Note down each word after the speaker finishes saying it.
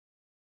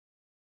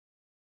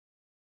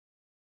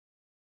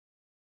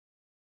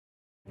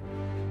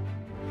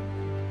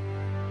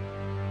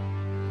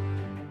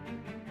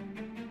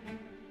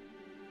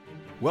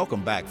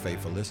Welcome back,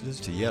 faithful listeners,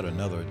 to yet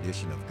another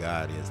edition of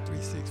God is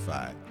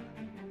 365.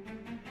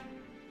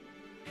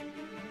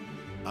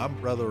 I'm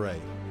Brother Ray.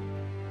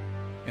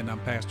 And I'm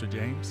Pastor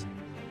James.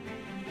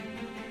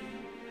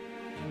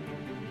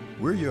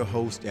 We're your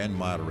hosts and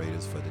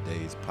moderators for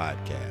today's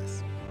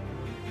podcast.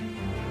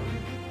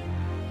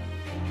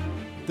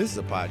 This is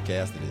a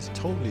podcast that is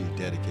totally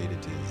dedicated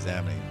to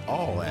examining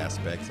all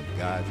aspects of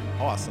God's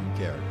awesome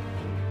character.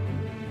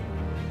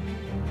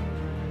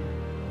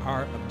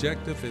 Our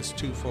objective is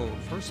twofold.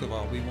 First of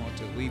all, we want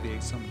to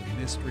alleviate some of the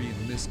mystery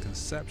and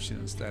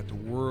misconceptions that the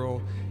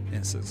world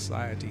and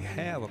society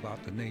have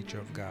about the nature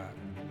of God.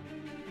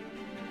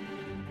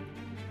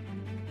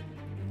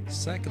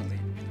 Secondly,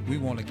 we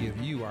want to give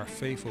you, our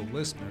faithful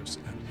listeners,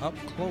 an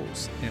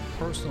up-close and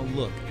personal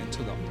look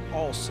into the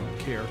awesome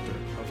character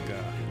of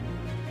God.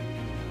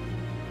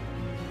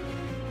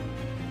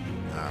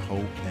 Our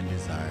hope and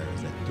desire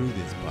is that through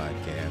this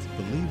podcast,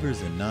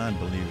 believers and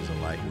non-believers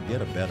alike will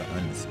get a better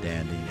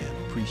understanding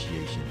and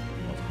appreciation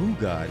of who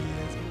God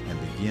is and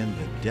begin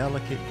the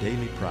delicate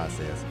daily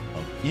process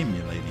of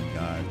emulating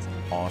God's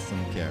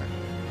awesome character.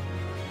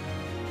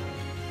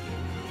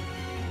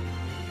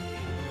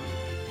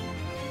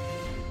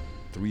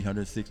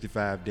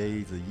 "365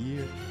 days a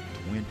year,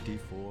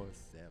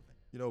 24/7.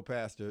 You know,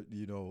 Pastor,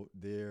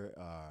 there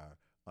are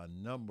a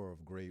number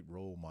of great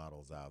role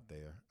models out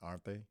there,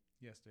 aren't they?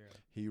 Yes, there are.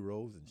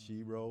 Heroes and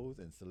sheroes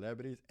and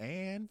celebrities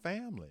and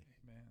family.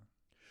 Amen.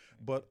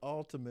 But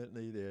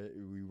ultimately,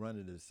 we run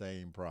into the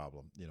same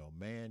problem.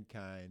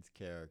 Mankind's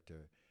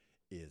character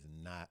is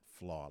not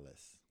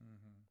flawless.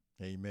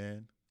 Mm-hmm.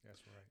 Amen?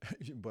 That's right.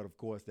 But of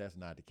course, that's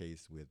not the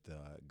case with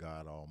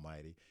God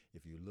Almighty.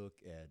 If you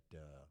look at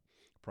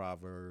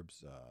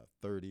Proverbs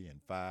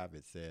 30:5,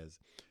 it says,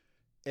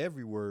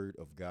 "Every word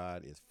of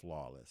God is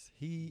flawless.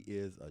 He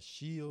is a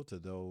shield to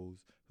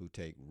those who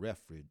take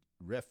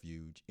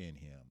refuge in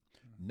him."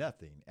 Mm-hmm.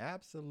 Nothing,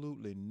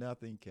 absolutely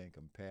nothing can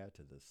compare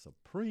to the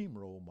supreme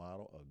role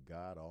model of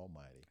God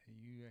Almighty.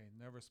 You ain't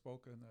never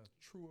spoken a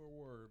truer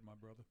word, my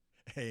brother.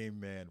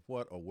 Amen.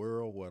 What a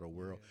world, what a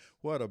world. Yes.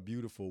 What a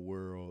beautiful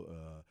world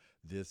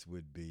this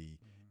would be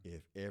Mm-hmm.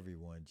 if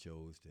everyone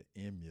chose to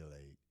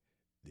emulate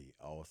the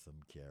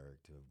awesome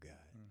character of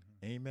God.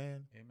 Mm-hmm.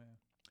 Amen. Amen.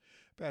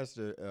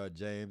 Pastor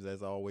James,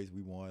 as always,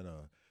 we want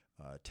to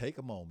take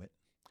a moment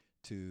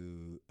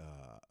to,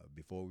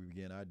 before we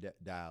begin our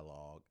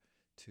dialogue,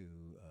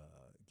 to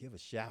give a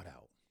shout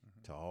out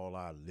Mm-hmm. to all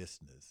our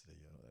listeners that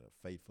are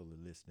faithfully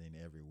listening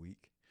every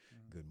week.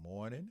 Mm-hmm. Good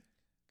morning.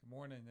 Good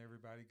morning,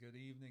 everybody. Good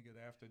evening. Good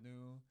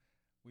afternoon.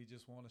 We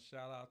just want to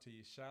shout out to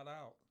you. Shout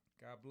out.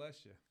 God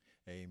bless you.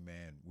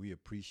 Amen. We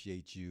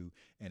appreciate you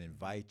and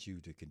invite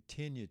you to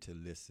continue to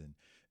listen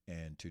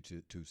and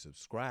to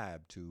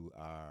subscribe to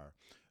our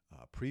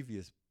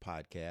previous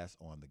podcast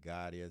on the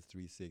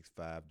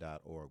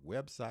godis365.org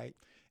website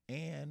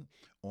and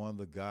on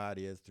the God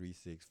is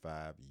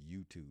 365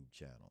 YouTube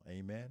channel.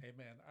 Amen.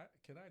 Amen.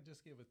 Can I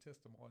just give a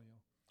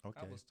testimonial?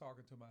 Okay. I was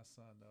talking to my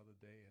son the other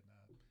day, and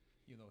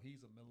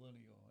he's a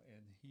millennial,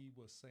 and he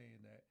was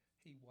saying that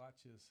he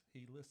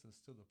listens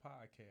to the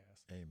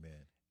podcast.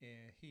 Amen.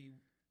 And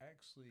he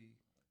actually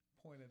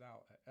pointed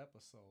out the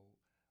episode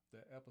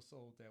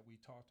that we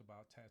talked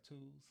about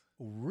tattoos.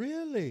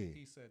 Really?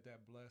 He said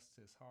that blessed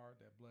his heart,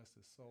 that blessed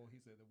his soul. He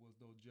said there was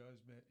no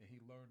judgment, and he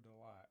learned a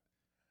lot.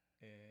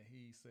 And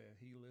he said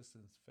he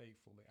listens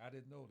faithfully. I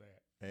didn't know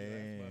that.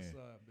 That's my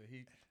son. But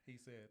he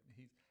said,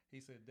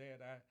 Dad,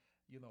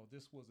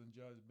 this wasn't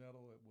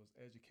judgmental. It was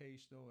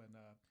educational, and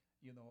I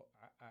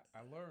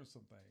learned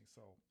some things.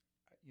 So,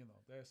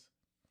 that's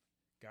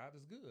God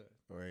is good.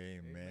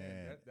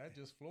 Amen. That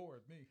just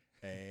floored me.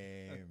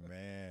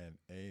 Amen.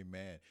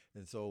 Amen.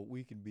 And so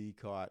we can be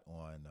caught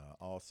on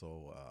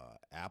also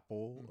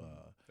Apple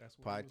That's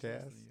what I was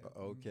Podcasts, listening,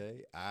 yeah.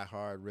 okay,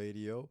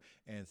 iHeartRadio,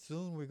 and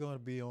soon we're going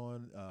to be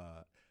on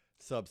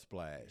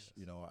Subsplash.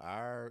 Yes.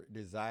 Our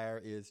desire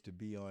is to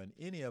be on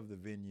any of the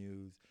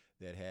venues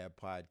that have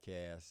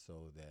podcasts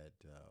so that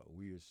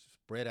we are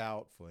spread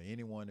out for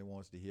anyone that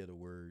wants to hear the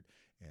word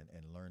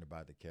and learn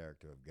about the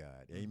character of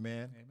God.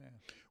 Amen. Amen.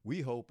 We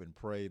hope and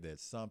pray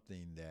that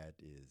something that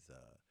is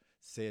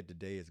said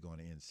today is going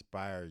to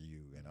inspire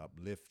you and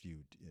uplift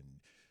you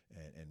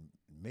and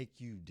make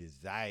you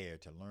desire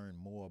to learn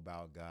more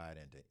about God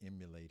and to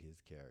emulate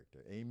his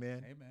character.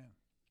 Amen. Amen.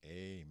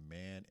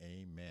 Amen.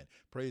 Amen.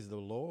 Praise the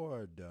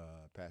Lord,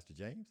 Pastor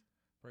James.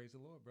 Praise the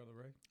Lord, Brother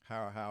Ray.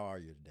 How are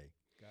you today?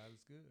 God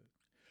is good.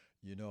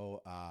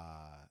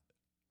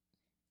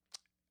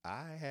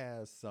 I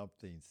have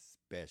something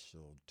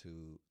special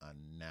to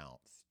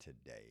announce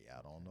today.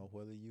 I don't know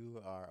whether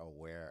you are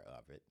aware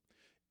of it.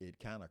 It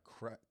kind of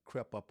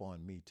crept up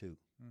on me too.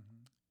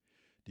 Mm-hmm.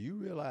 Do you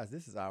realize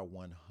this is our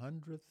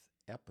 100th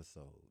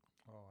episode?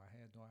 Oh, I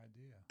had no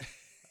idea.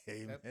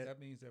 Amen.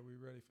 That means that we're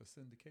ready for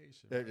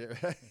syndication.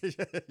 Right?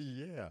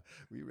 Yeah,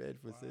 we ready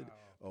for Wow.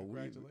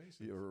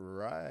 Congratulations.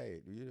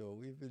 Right.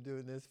 We've been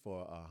doing this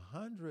for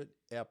 100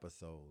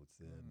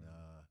 episodes, and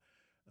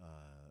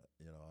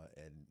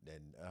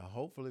And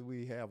hopefully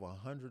we have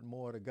 100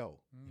 more to go.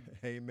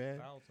 Amen.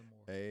 1,000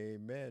 more.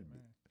 Amen.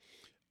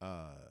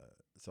 Amen.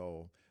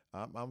 So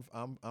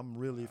I'm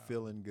really Wow.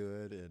 feeling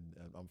good, and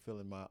I'm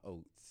feeling my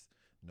oats,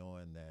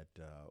 knowing that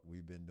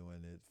we've been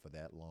doing it for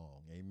that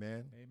long.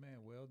 Amen.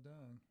 Amen. Well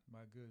done,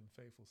 my good and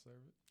faithful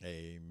servant.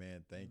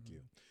 Amen. Thank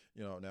you.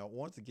 Now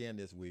once again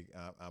this week,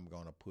 I'm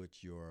going to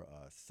put your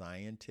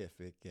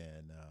scientific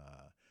and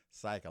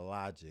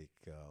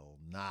psychological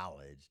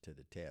knowledge to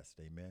the test.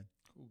 Amen.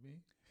 Who,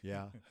 me?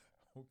 Yeah.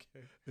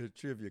 Okay. The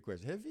trivia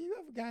question. Have you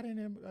ever got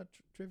any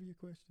trivia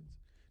questions?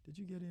 Did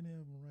you get any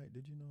of them right?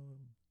 Did you know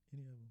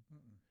any of them?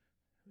 Mm-mm.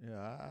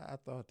 Yeah, I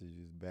thought that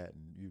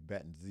you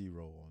batting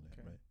zero on that,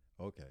 Okay.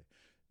 right? Okay.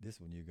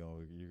 This one you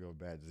go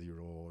bat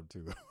zero on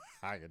too.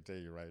 I can tell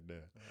you right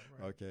there.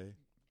 All right. Okay.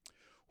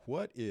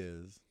 What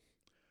is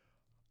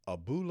a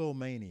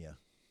bulomania?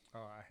 Oh,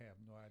 I have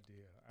no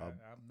idea.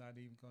 I'm not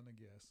even going to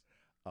guess.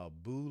 A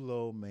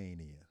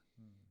bulomania.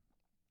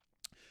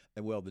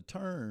 And well, the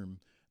term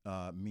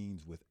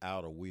means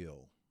without a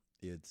will.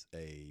 It's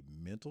a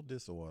mental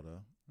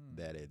disorder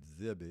that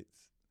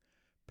exhibits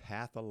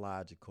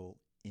pathological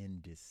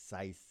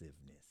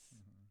indecisiveness.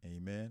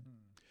 Amen.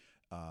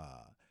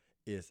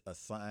 It's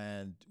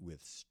assigned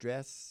with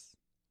stress,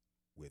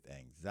 with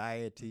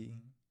anxiety,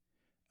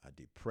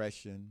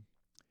 depression,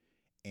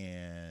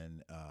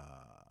 and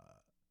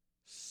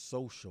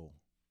social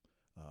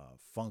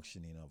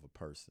functioning of a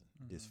person,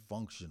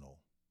 dysfunctional.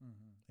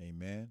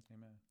 Amen.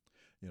 Amen.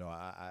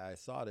 I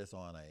saw this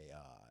on a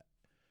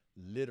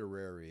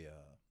literary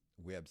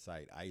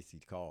website,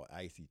 called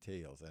Icy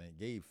Tales, and it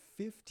gave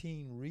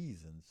 15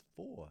 reasons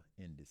for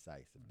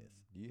indecisiveness.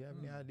 Do you have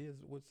any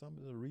ideas what some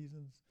of the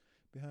reasons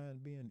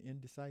behind being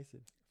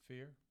indecisive?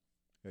 Fear.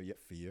 Yeah,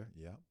 fear.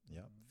 Yeah,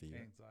 fear.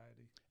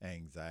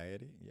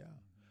 Anxiety. Yeah,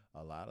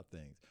 a lot of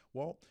things.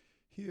 Well,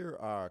 here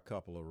are a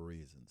couple of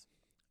reasons.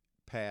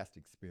 Past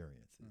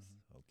experiences.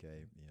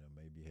 Okay,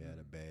 maybe you had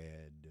a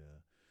bad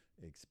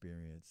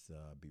experience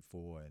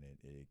before, and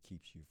it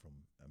keeps you from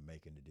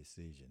making the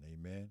decision.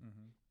 Amen.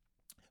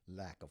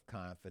 Lack of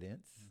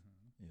confidence.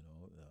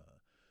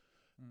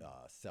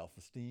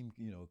 Self-esteem.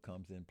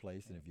 Comes in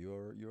place, and if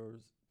your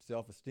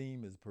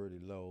self-esteem is pretty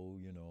low,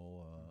 you're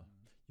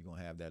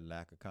gonna have that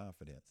lack of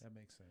confidence. That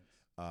makes sense.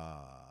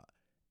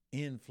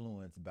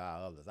 Influenced by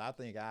others. I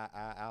think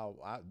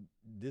I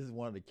this is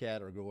one of the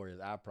categories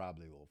I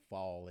probably will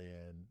fall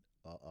in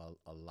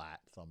a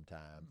lot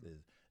sometimes,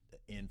 is the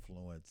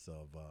influence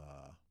of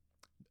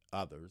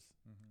others.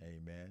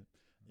 Amen.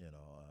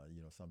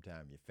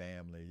 Sometimes your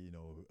family,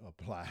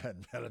 apply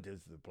and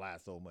relatives apply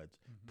so much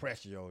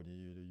pressure on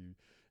you. You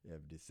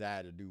have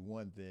decided to do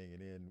one thing, and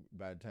then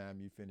by the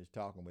time you finish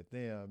talking with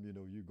them,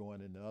 you're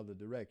going in the other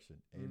direction.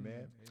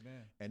 Amen.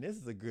 Amen. And this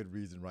is a good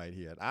reason right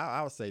here.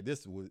 I would say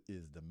this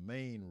is the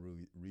main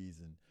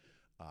reason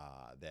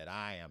that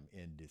I am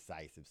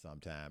indecisive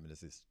sometimes, and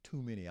this is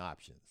too many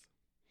options.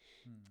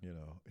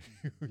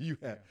 You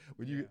have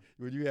when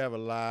you have a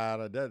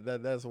lot of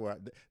that's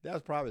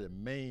probably the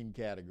main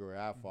category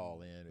I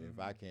fall in. If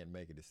I can't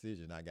make a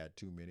decision, I got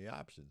too many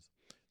options,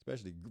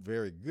 especially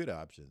very good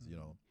options.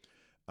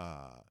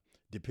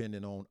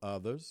 Depending on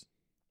others.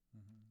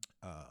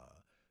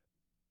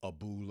 A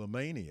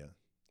bulimania.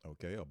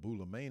 Okay, a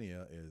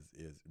bulimania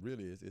is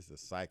really it's a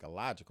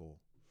psychological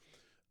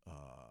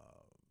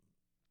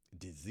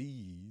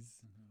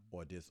disease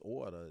or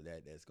disorder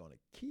that's going to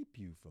keep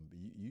you from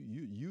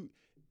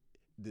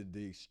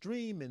the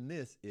extreme in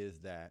this is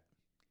that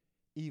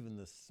even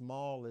the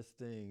smallest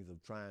things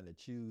of trying to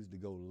choose to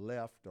go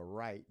left or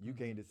right, you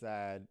can't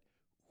decide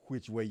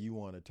which way you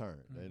want to turn.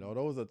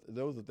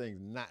 Those are things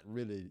not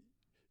really,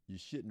 you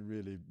shouldn't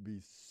really be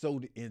so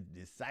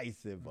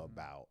indecisive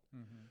about.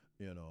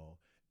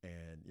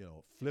 And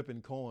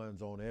flipping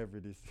coins on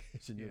every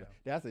decision.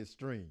 That's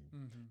extreme.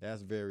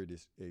 That's very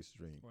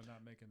extreme. Or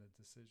not making a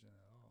decision at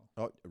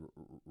all.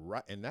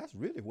 Right, and that's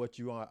really what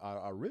you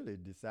are really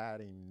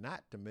deciding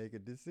not to make a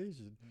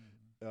decision.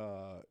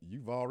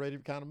 You've already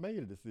kind of made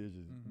a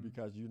decision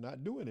because you're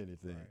not doing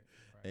anything. Right.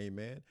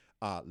 Amen.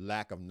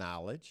 Lack of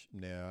knowledge.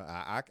 Now,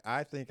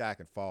 I think I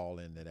could fall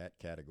into that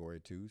category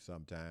too.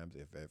 Sometimes,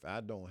 if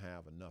I don't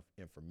have enough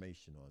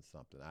information on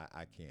something,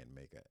 I can't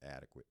make an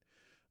adequate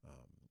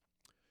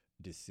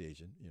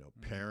decision.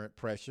 Parent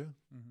pressure,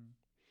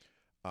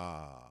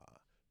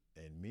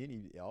 and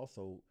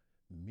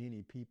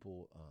many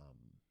people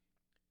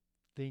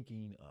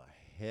thinking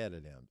ahead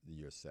of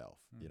yourself.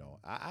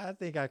 I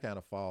think I kind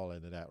of fall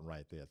into that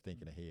right there,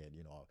 thinking ahead.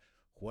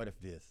 What if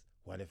this?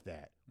 What if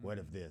that? What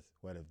if this?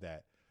 What if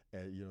that?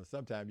 And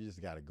sometimes you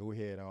just got to go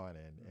ahead on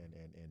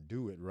and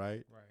do it,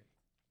 right?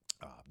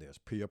 Right. There's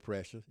peer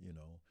pressure.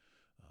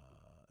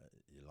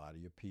 A lot of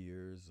your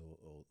peers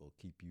will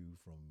keep you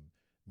from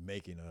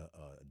making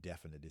a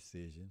definite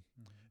decision.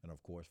 And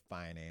of course,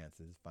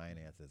 finances.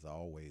 Finance is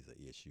always an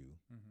issue.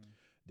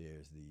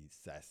 There's the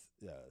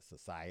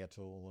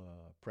societal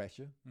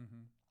pressure.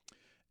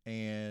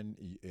 And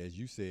as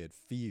you said,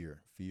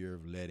 fear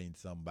of letting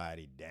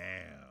somebody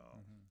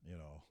down,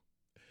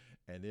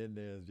 and then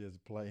there's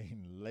just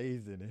plain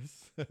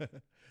laziness,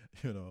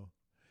 you know.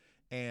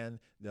 And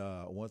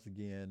once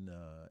again,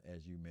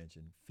 as you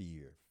mentioned,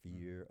 fear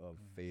of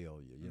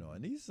failure, you know.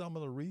 And these are some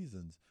of the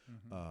reasons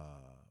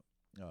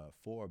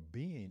for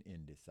being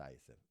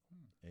indecisive.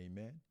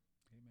 Amen.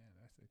 Amen.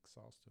 That's an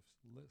exhaustive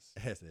list.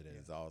 Yes, it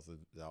is. Also,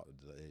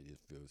 it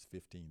was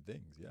 15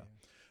 things.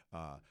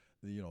 Yeah.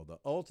 You know, the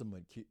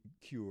ultimate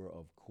cure,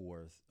 of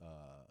course,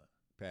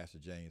 Pastor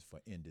James, for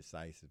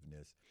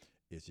indecisiveness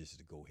is just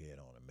to go ahead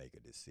on and make a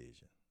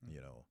decision.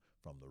 You know,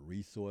 from the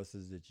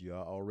resources that you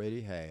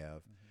already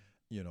have.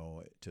 You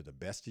know, to the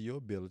best of your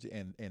ability,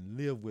 and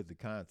live with the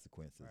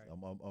consequences. Right.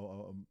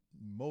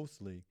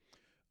 Mostly,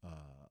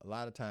 a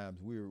lot of times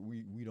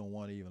we don't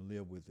want to even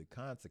live with the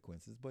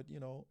consequences. But you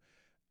know,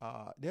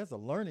 there's a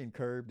learning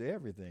curve to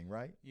everything,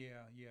 right?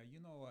 Yeah.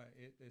 You know,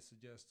 it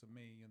suggests to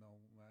me, you know,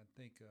 when I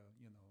think,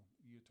 you know,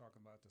 you're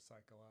talking about the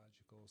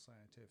psychological,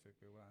 scientific,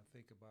 but when I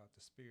think about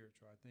the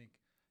spiritual, I think,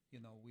 you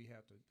know, we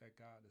have to, that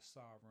God is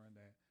sovereign,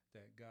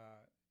 that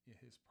God,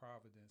 his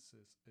providence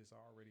is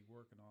already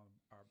working on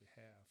our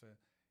behalf,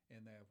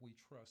 and that if we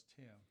trust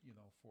him, you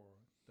know, for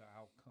the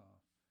outcome,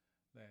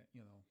 that,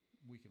 you know,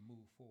 we can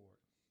move forward.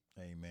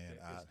 Amen.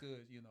 It's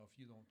good, you know, if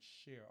you don't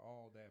share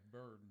all that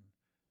burden,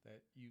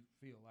 that you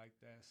feel like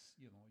that's,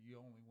 you know,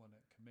 you're only one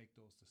that can make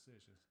those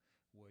decisions,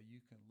 where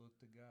you can look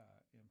to God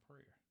in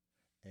prayer.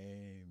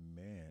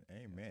 Amen.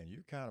 Amen. Yeah.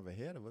 You're kind of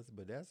ahead of us,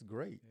 but that's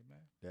great.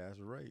 Amen.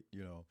 That's right.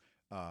 You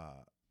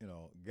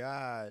know,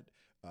 God.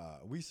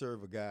 We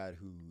serve a God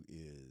who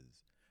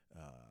is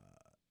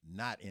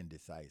not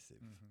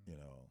indecisive. You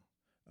know,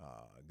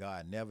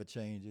 God never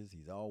changes.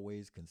 He's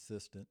always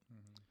consistent,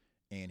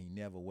 and he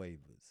never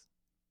wavers.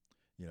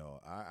 You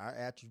know, our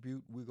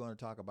attribute we're going to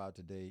talk about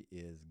today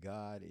is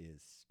God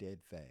is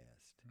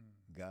steadfast.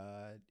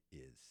 God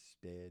is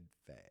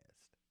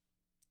steadfast.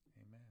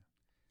 Amen.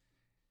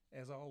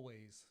 As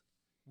always,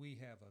 we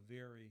have a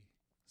very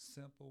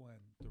simple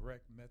and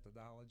direct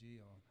methodology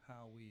on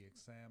how we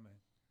examine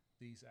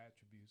these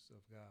attributes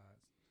of God.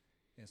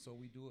 And so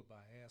we do it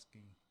by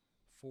asking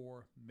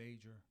 4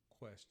 major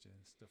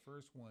questions. The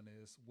first one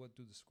is, what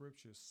do the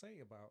scriptures say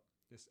about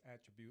this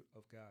attribute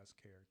of God's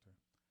character?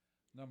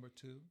 Number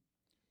 2,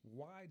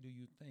 why do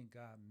you think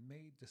God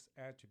made this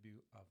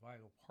attribute a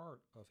vital part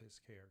of his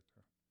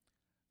character?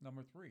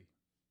 Number 3,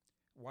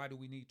 why do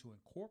we need to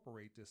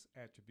incorporate this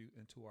attribute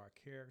into our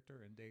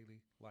character and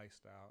daily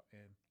lifestyle?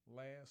 And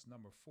last,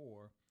 number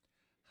 4,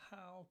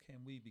 how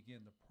can we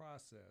begin the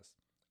process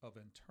of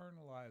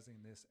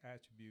internalizing this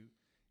attribute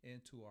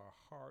into our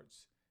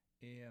hearts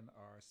and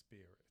our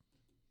spirit?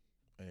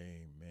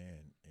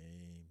 Amen.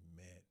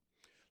 Amen.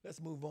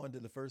 Let's move on to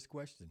the first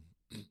question.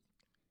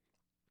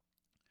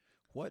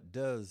 What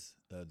does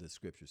the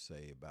scripture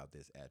say about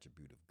this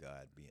attribute of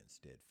God being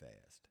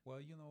steadfast? Well,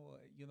 you know,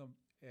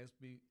 as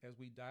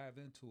we dive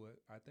into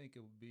it, I think it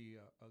would be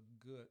a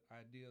good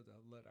idea to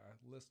let our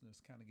listeners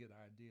kind of get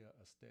an idea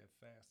of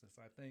steadfastness.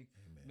 I think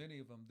many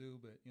of them do,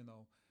 but you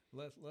know,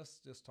 let's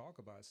just talk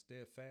about it.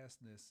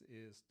 Steadfastness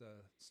is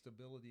the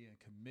stability and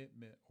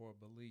commitment or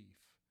belief.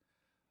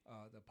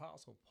 The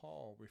Apostle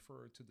Paul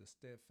referred to the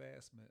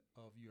steadfastness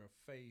of your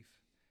faith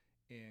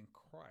in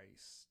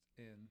Christ.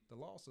 And the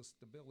loss of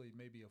stability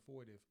may be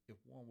avoided if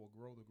one will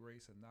grow the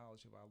grace and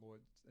knowledge of our Lord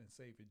and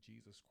Savior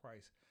Jesus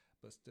Christ.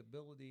 But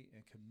stability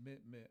and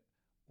commitment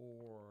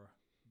or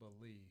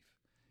belief.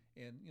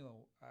 And, you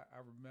know, I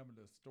remember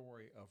the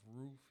story of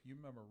Ruth. You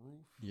remember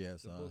Ruth?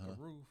 Yes. The book of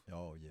Ruth.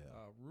 Oh, yeah.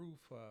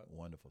 Ruth.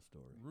 Wonderful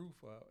story. Ruth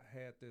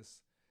had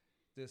this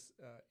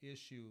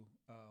issue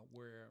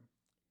where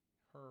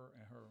her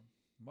and her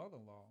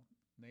mother-in-law,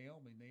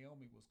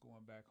 Naomi was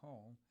going back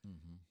home,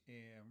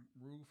 and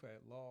Ruth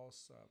had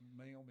lost,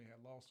 Naomi had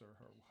lost her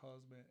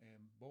husband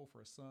and both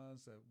her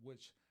sons,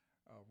 which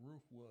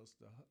Ruth was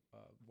the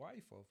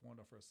wife of one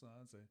of her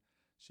sons. And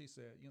she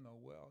said,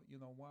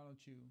 why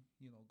don't you,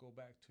 go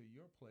back to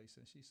your place?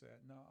 And she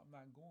said, no, I'm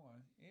not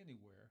going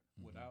anywhere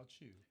without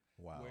you.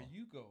 Wow. Where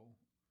you go,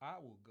 I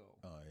will go.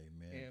 Oh,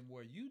 amen. And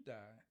where you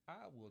die,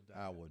 I will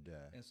die. I will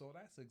die. And so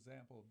that's an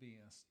example of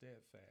being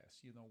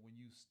steadfast. You know, when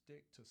you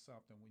stick to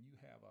something, when you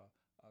have a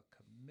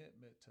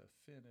commitment to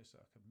finish,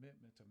 a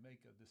commitment to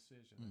make a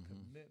decision, a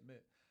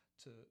commitment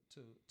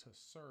to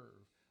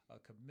serve, a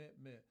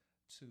commitment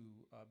to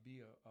be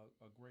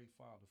a great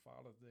father.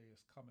 Father's Day is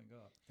coming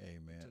up.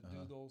 Amen. To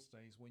do those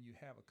things, when you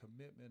have a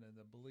commitment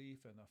and a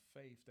belief and a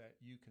faith that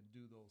you can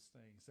do those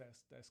things,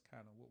 that's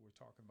kind of what we're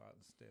talking about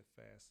in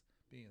steadfast,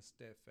 being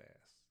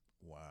steadfast.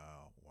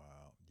 Wow.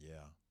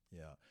 Yeah.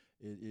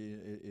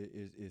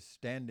 It's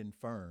standing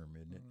firm,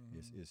 isn't it?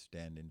 It's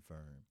standing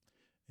firm.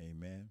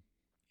 Amen.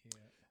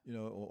 Yeah. You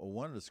know,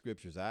 one of the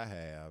scriptures I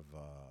have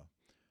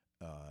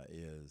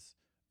is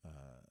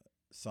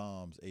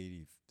Psalms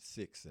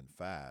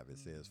 86:5. It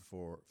says,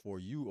 For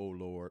you, O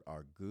Lord,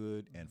 are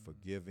good and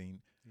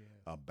forgiving,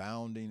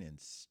 abounding in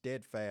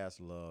steadfast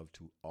love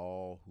to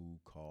all who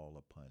call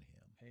upon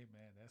him.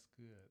 Amen. That's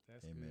good.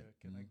 That's Amen. good.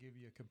 Can I give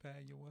you a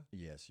companion one?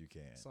 Yes, you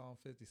can. Psalm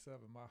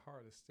 57. My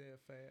heart is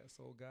steadfast.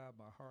 Oh God,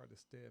 my heart is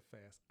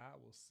steadfast. I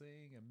will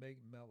sing and make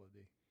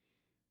melody.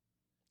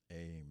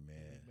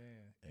 Amen.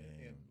 Amen.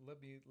 And let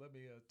me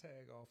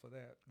tag off of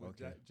that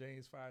with Okay.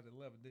 James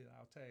 5:11. Then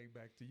I'll tag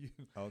back to you.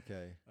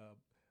 Okay.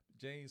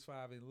 James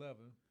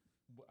 5:11.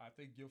 I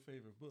think your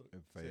favorite book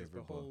says, Favorite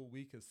book. "Behold,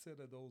 we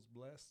consider those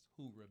blessed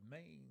who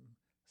remain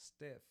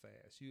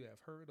steadfast. You have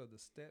heard of the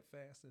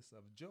steadfastness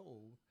of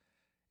Job,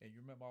 and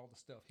you remember all the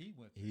stuff he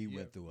went through. He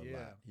went through a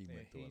lot. He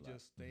went through a lot. He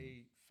just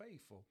stayed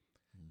faithful."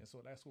 And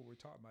so that's what we're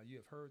talking about. You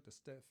have heard the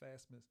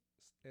steadfastness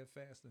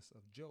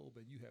of Job,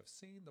 and you have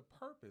seen the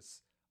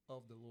purpose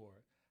of the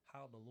Lord,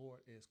 how the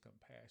Lord is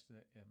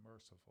compassionate and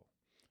merciful.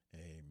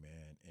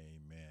 Amen.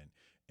 Amen.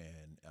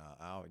 And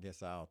I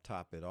guess I'll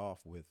top it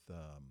off with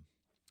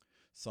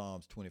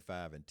Psalms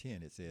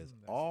 25:10. It says,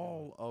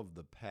 all of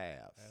the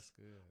paths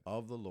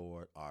of the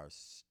Lord are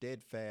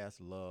steadfast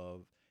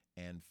love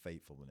and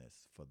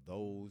faithfulness for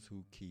those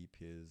who keep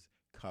his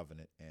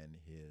covenant and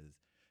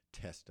his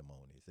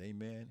testimonies.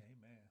 Amen.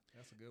 Amen.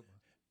 That's a good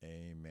one.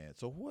 Amen.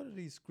 So what are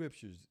these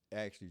scriptures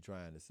actually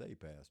trying to say,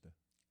 Pastor?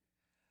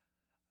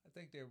 I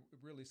think they're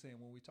really saying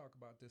when we talk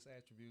about this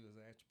attribute as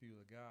an attribute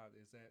of God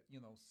is that,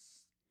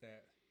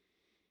 that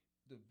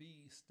to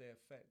be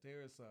steadfast,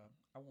 there's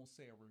I won't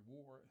say a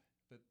reward,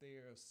 but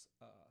there's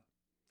a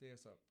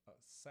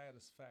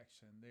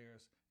satisfaction.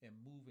 There's in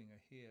moving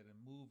ahead and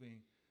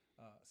moving,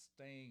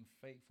 staying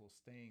faithful,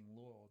 staying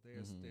loyal.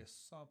 There's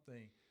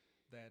something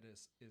that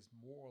is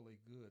morally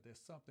good. There's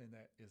something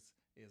that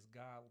is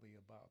godly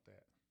about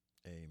that.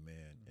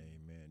 Amen.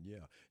 Amen.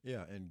 Yeah.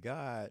 Yeah. And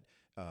God,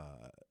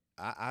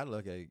 I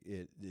look at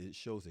it. It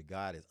shows that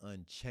God is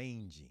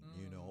unchanging.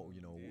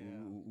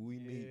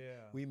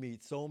 We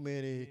meet so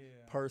many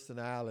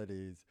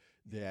personalities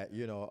that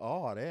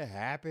they're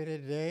happy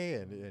today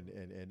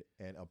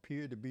and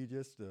appear to be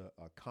just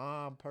a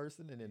calm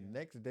person, and then the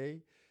next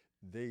day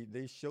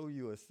they show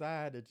you a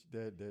side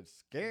that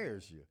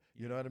scares you.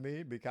 You know what I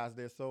mean? Because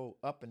they're so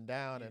up and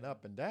down and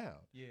up and down.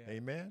 Yeah.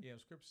 Amen. Yeah.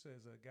 Scripture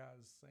says God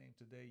is the same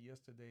today,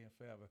 yesterday, and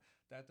forever.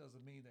 That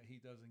doesn't mean that he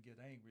doesn't get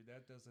angry.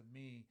 That doesn't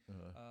mean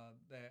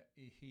that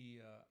he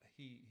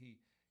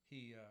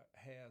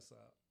has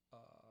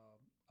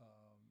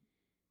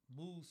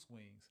mood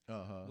swings.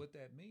 What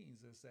that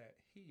means is that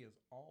he is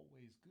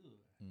always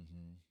good.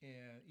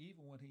 And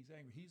even when he's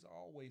angry, he's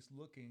always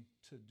looking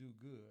to do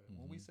good.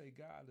 When we say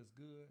God is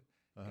good,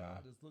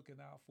 God is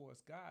looking out for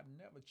us. God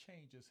never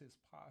changes his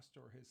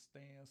posture, his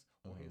stance,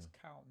 or his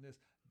countenance.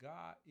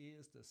 God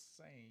is the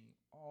same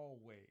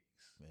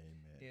always.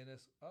 Amen. And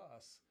it's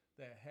us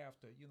that have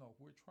to,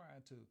 we're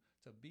trying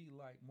to be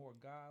like more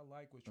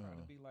God-like. We're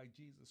trying to be like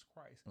Jesus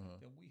Christ.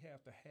 Then we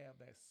have to have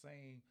that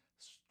same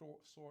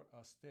sort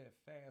of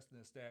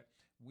steadfastness, that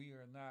we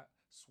are not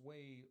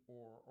swayed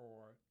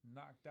or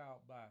knocked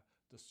out by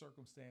the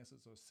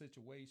circumstances or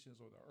situations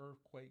or the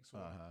earthquakes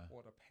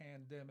or the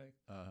pandemic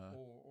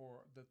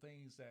or the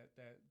things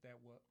that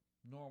will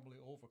normally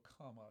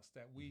overcome us,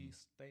 that we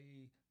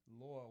stay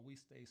loyal, we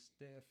stay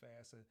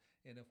steadfast.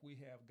 And if we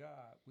have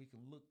God, we can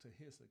look to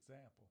his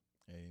example.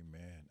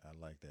 Amen. I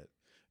like that.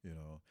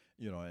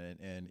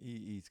 And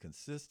he's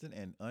consistent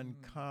and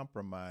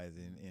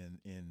uncompromising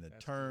in the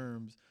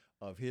terms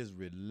of his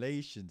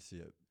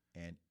relationship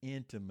and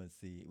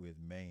intimacy with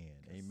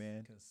man.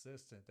 Amen.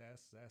 Consistent.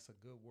 That's a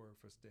good word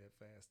for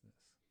steadfastness.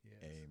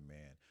 Yes.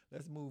 Amen.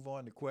 Let's move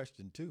on to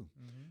question 2.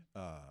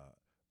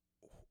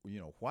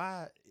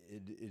 Why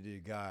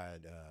did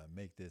God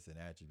make this an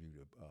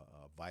attribute,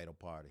 a vital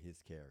part of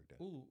his character?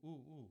 Ooh.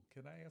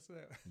 Can I answer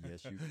that?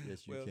 Yes, you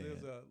well, can. Well,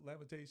 there's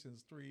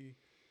Lamentations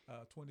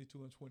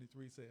 3:22 and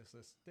 23 says,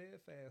 "The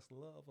steadfast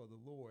love of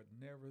the Lord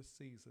never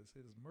ceases.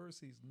 His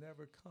mercies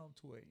never come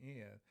to an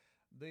end.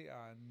 They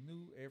are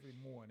new every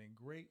morning.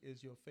 Great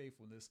is your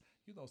faithfulness."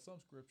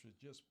 Some scriptures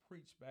just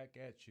preach back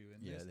at you.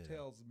 And this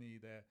tells me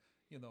that,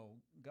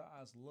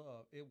 God's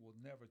love, it will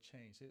never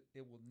change.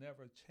 It will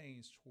never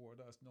change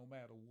toward us no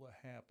matter what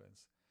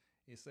happens.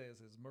 It says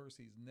his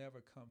mercies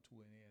never come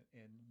to an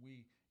end.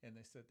 And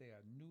they said they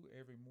are new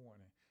every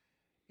morning.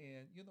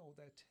 And,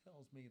 that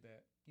tells me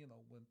that,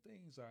 when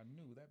things are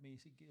new, that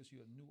means he gives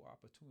you a new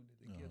opportunity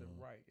to get it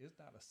right. It's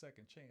not a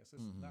second chance.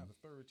 It's not a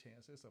third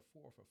chance. It's a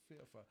fourth, a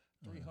fifth, a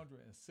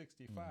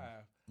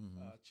 365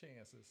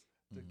 chances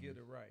to get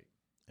it right.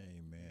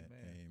 Amen.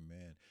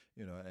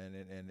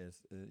 And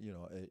it's,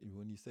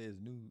 when you say it's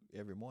new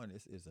every morning,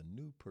 it's a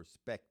new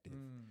perspective.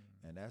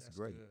 And that's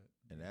great. Good.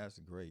 And that's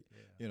great.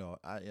 Yeah.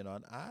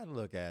 I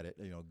look at it,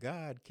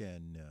 God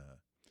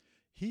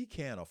he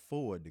can't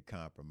afford to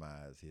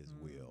compromise his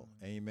will.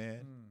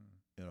 Amen.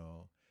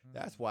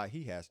 That's why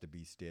he has to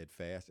be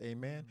steadfast.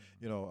 Amen.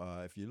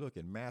 If you look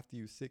at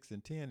Matthew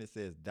 6:10, it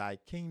says, "Thy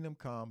kingdom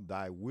come,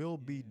 thy will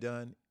be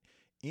done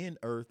in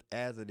earth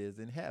as it is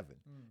in heaven."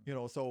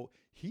 So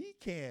he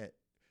can't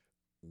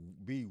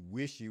be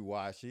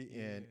wishy-washy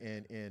in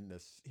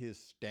his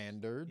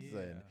standards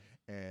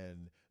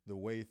and the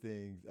way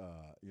things,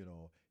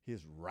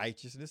 his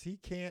righteousness. He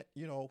can't,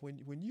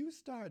 when you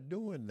start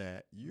doing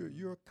that,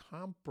 you're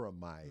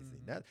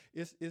compromising. That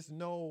it's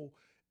no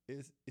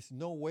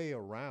way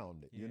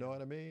around it. You know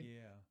what I mean?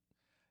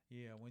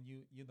 Yeah. When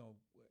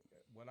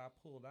what I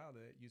pulled out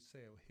of it, you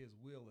said his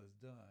will is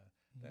done.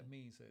 That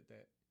means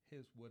that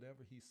his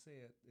whatever he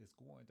said is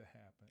going to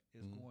happen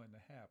is going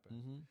to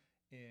happen.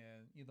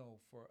 And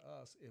for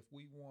us, if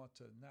we want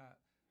to not,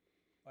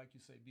 like you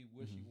say, be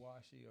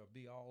wishy-washy or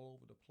be all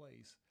over the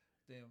place,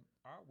 then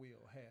our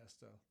will has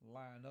to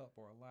line up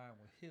or align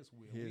with his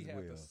will. We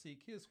have to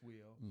seek his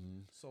will,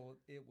 so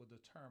it will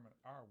determine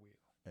our will.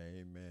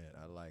 Amen.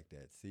 I like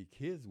that. Seek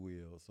his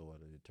will so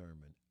it'll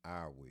determine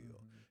our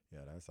will.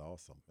 Yeah, that's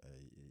awesome.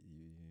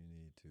 You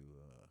need to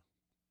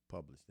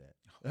publish that.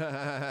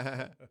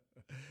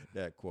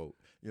 That quote.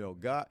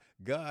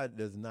 God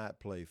does not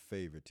play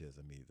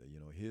favoritism either.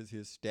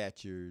 His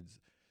statutes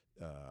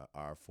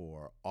are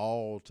for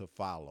all to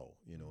follow.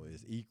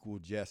 It's equal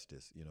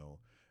justice.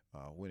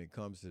 When it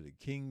comes to the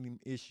kingdom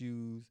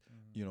issues,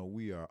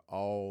 we are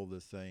all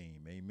the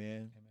same.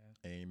 Amen.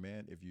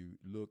 Amen. If you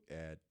look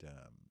at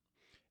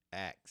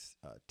Acts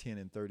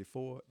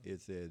 10:34,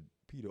 it said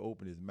Peter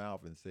opened his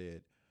mouth and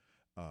said,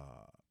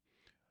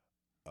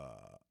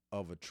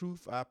 of a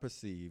truth I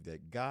perceive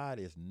that God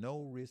is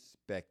no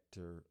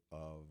respecter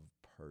of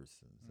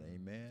persons.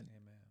 Amen.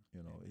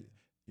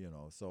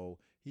 So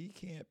he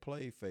can't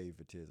play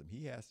favoritism.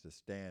 He has to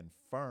stand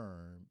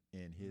firm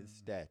in his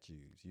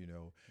statutes.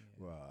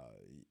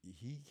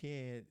 He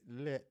can't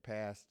let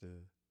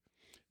Pastor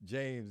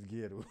James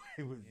get away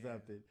with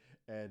something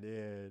and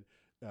then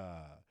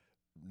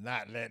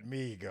not let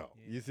me go.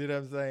 You see what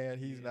I'm saying?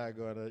 He's not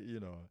gonna,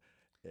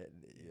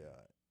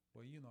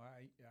 Well,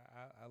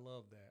 I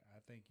love that. I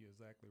think you're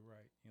exactly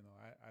right.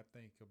 I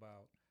think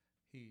about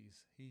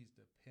he's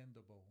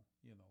dependable.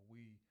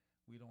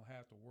 We don't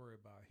have to worry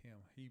about him.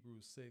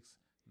 Hebrews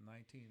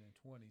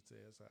 6:19-20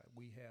 says,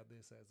 we have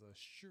this as a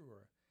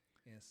sure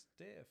and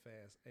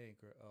steadfast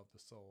anchor of the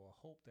soul, a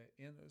hope that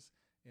enters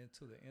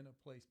into the inner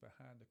place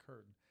behind the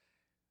curtain.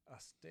 A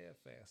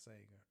steadfast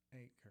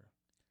anchor,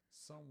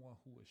 someone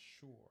who is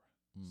sure,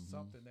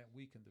 something that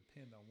we can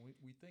depend on.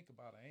 We think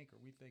about an anchor,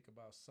 we think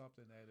about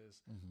something that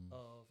is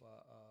of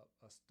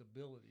a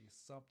stability,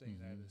 something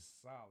that is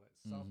solid,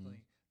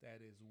 something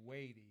that is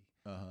weighty,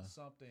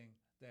 something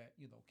that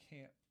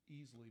can't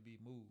easily be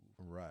moved.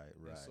 Right.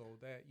 And so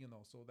that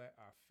so that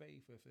our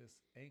faith, if it's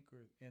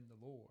anchored in the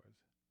Lord.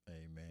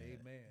 Amen.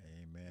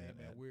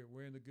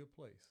 We're in a good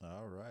place.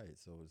 All right.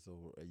 So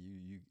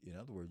you in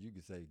other words, you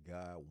could say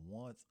God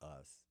wants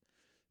us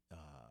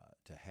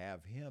to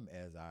have him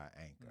as our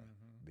anchor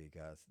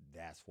because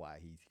that's why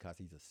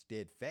he's a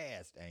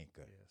steadfast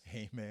anchor.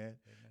 Yes. Amen.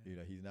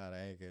 He's not an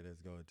anchor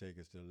that's going to take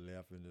us to the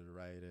left and to the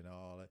right and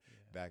all that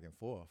back and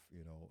forth.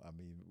 I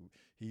mean,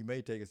 he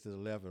may take us to the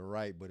left and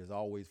right, but it's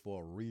always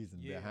for a reason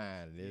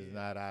behind it. It's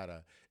not out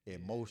of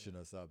emotion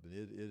or something.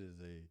 It is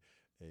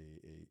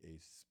a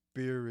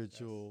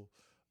spiritual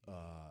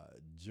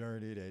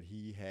journey that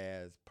he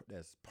has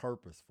that's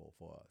purposeful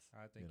for us.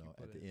 I think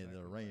at the end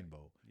of the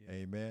rainbow. Right.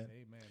 Amen.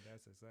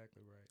 That's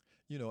exactly right.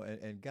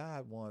 And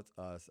God wants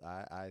us,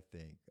 I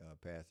think,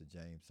 Pastor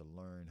James, to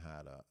learn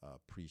how to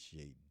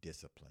appreciate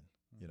discipline.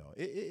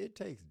 It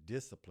takes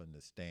discipline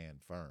to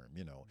stand firm.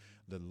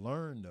 To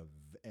learn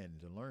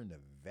the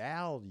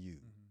value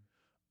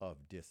of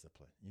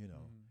discipline.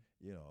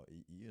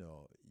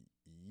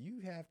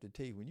 You have to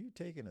take, when you're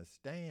taking a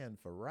stand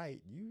for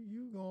right,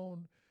 you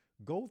gonna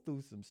go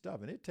through some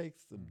stuff, and it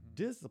takes some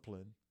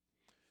discipline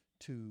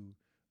to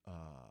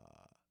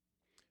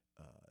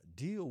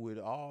deal with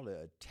all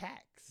the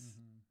attacks,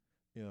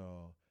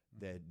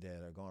 that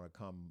are gonna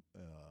come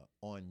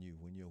on you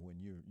when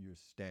you're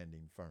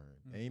standing firm.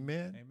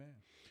 Amen.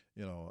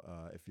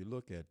 If you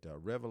look at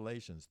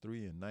Revelations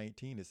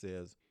 3:19, it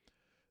says,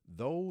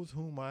 "Those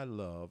whom I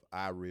love,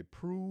 I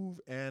reprove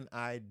and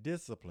I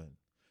discipline.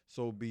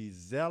 So be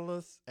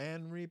zealous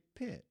and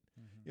repent."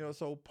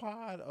 So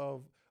part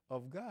of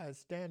God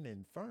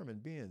standing firm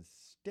and being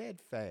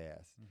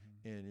steadfast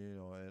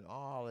in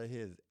all of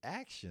his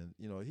actions,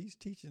 he's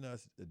teaching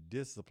us the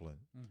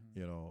discipline,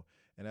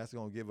 and that's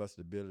going to give us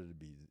the ability to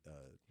be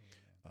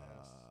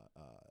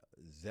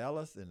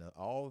zealous in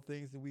all the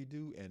things that we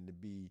do, and to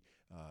be,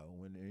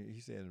 when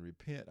he's saying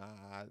repent,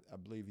 I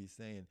believe he's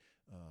saying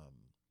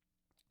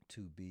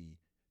to be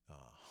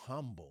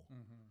humble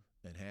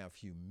and have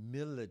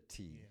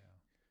humility,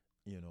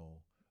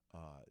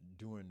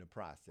 during the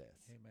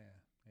process.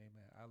 Amen.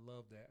 I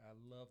love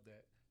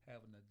that.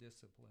 Having a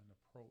disciplined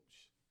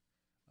approach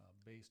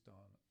based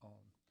on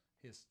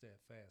his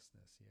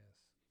steadfastness. Yes.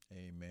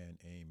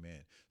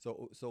 Amen.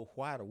 So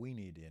why do we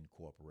need to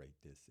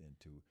incorporate this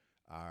into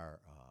our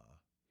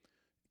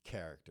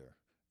character?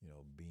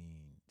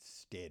 Being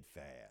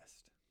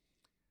steadfast.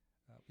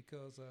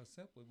 Because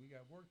simply we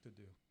got work to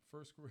do.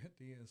 1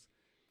 Corinthians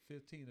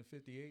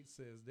 15:58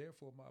 says,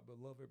 "Therefore, my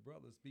beloved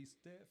brothers, be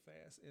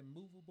steadfast,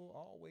 immovable,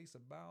 always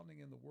abounding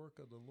in the work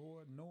of the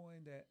Lord,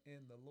 knowing that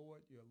in the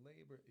Lord your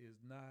labor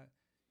is not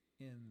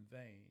in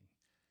vain."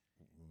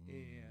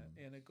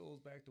 And it goes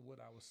back to what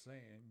I was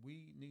saying.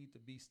 We need to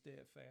be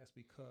steadfast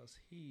because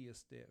he is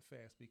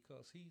steadfast,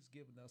 because he's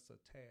given us a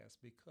task,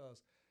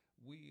 because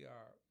we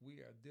are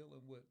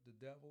dealing with the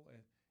devil,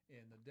 and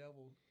the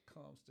devil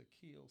comes to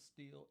kill,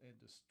 steal, and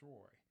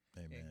destroy.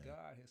 And Amen.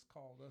 God has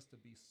called us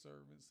to be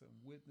servants and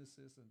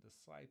witnesses and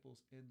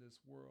disciples in this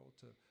world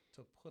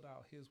to put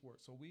out his word.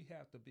 So we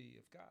have to be,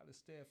 if God is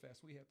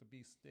steadfast, we have to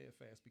be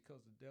steadfast because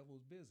the devil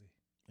is busy.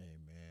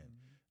 Amen.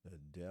 Mm-hmm. The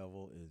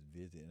devil is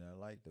busy, and I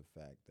like the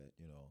fact that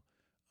you're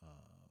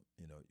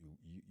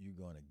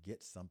going to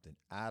get something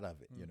out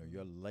of it. Mm-hmm.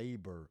 Your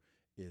labor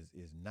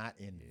is not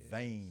in Yes.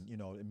 vain.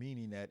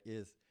 Meaning that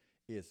is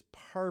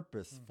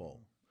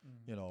purposeful.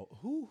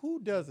 Mm-hmm.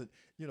 Who doesn't?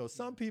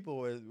 Some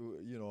people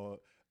will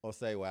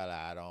say, "Well,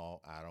 I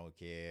don't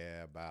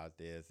care about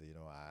this."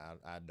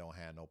 I don't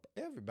have no.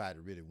 Everybody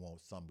really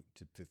wants something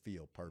to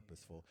feel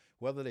purposeful,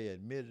 whether they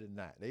admit it or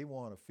not. They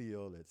want to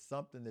feel that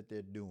something that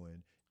they're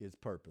doing is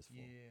purposeful.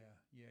 Yeah,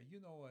 yeah.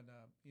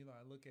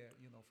 I look at,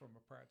 from a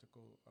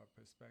practical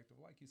perspective,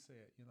 like you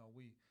said,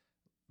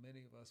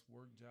 many of us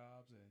work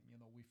jobs, and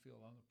we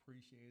feel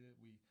unappreciated.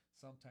 We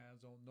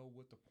sometimes don't know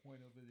what the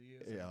point of it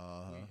is.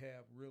 Yeah. We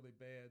have really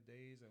bad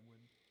days, and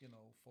when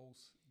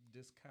folks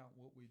discount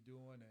what we're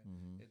doing,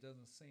 and it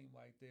doesn't seem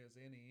like there's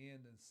any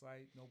end in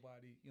sight.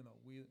 Nobody,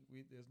 we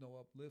there's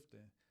no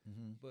uplifting.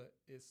 But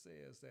it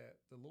says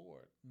that the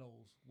Lord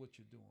knows what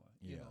you're doing.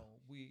 Yeah.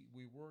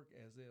 We work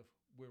as if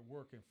we're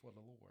working for the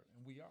Lord,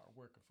 and we are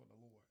working for the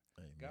Lord.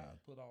 Amen. God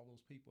put all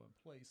those people in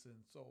place,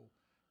 and so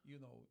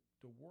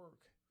the work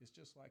is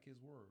just like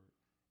his word.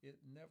 It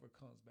never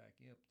comes back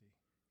empty.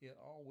 It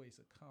always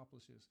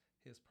accomplishes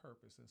his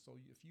purpose. And so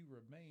if you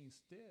remain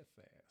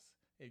steadfast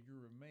and you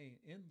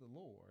remain in the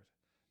Lord,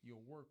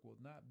 your work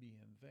will not be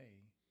in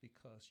vain,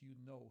 because he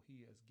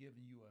has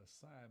given you an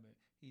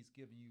assignment. He's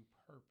given you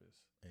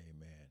purpose.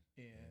 Amen.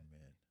 And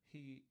Amen.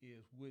 he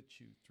is with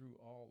you through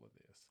all of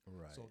this.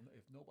 Right. So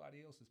if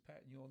nobody else is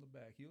patting you on the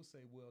back, he'll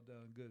say, "Well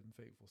done, good and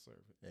faithful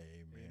servant."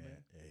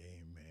 Amen.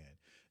 Amen.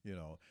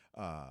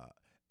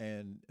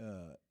 And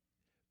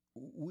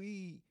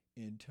we,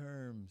 in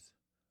terms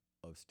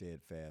of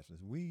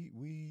steadfastness,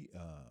 we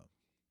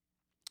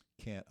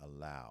can't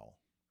allow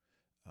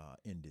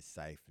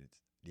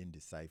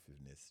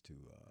indecisiveness to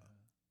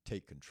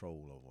take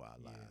control over our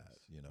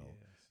lives.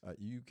 Yes.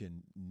 You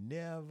can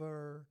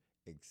never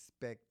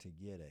expect to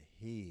get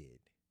ahead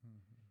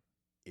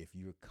if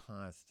you're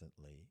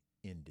constantly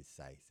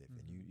indecisive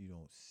and you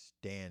don't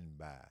stand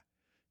by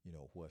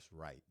what's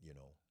right. Yeah.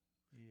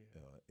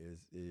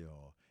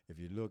 If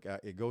you look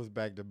out, it goes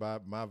back to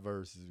my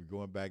verses,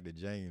 going back to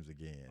James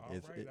again. All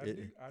right.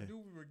 I knew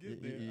we were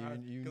getting there.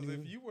 Because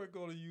if you weren't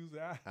going to use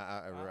it,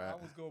 I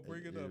was going to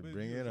bring it up.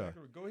 Bring it up.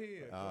 Go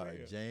ahead.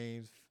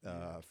 James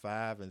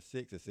 5 and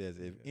 6, it says,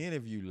 if any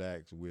of you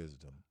lacks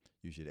wisdom,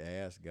 you should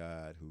ask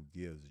God, who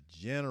gives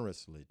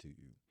generously to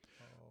you,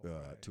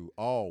 to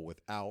all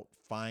without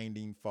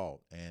finding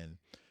fault, and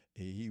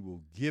he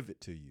will give it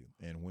to you.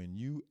 And when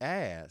you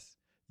ask,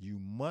 you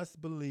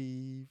must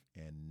believe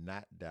and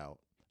not doubt,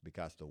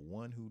 because the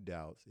one who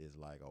doubts is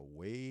like a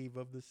wave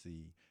of the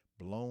sea,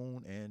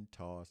 blown and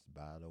tossed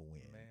by the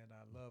wind. Man,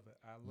 I love it.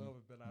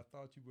 But I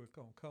thought you were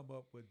going to come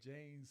up with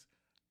James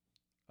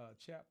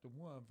chapter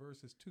 1,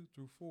 verses 2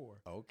 through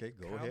 4. Okay,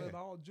 go Count ahead. it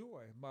all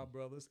joy, my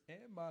brothers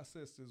and my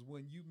sisters,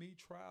 when you meet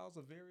trials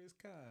of various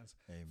kinds.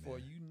 Amen. For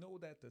you know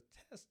that the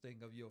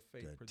testing of your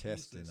faith The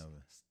produces testing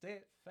of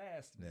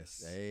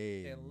steadfastness.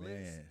 Amen. And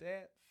let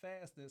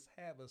steadfastness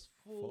have its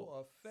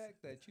full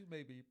effect, that you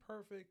may be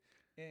perfect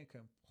and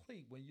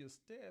complete. When you're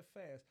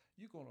steadfast,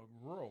 you're going to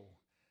grow.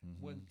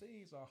 When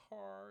things are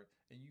hard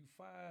and you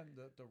find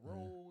that the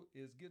road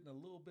is getting a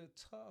little bit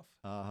tough,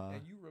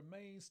 and you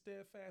remain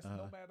steadfast,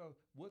 no matter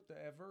what the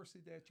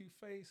adversity that you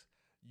face,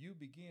 you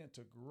begin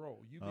to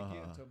grow. You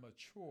begin to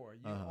mature.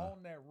 You're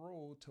on that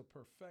road to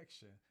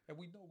perfection. And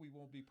we know we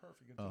won't be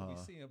perfect until we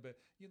see him,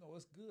 but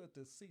it's good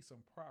to see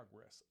some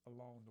progress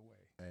along the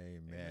way.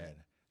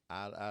 Amen.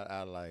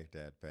 I like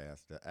that,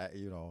 Pastor.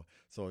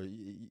 So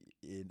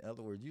in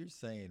other words, you're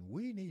saying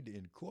we need to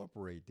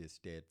incorporate this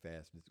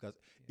steadfastness because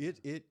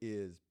it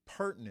is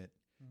pertinent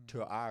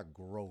to our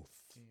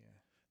growth.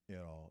 It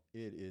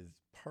is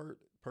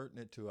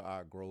pertinent to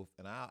our growth,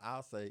 and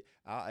I'll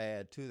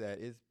add to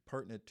that, it's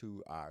pertinent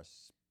to our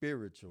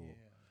spiritual,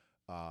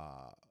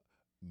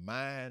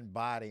 mind,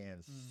 body,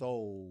 and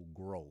soul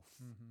growth.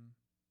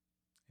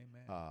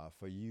 Amen.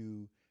 For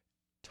you.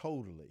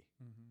 Totally.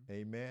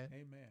 Amen.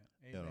 Amen.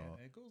 And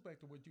it goes back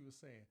to what you were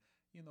saying,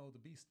 to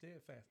be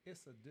steadfast.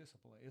 It's a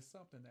discipline. It's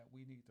something that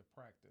we need to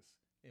practice,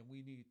 and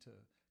we need to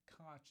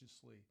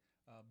consciously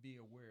be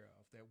aware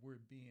of, that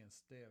we're being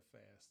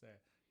steadfast,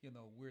 that,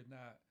 we're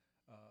not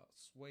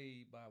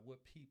swayed by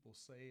what people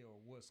say or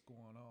what's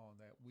going on,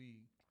 that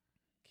we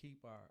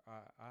keep our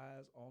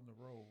eyes on the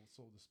road,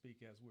 so to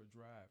speak, as we're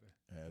driving.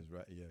 That's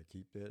right. Yeah,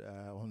 keep that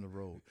eye on the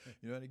road.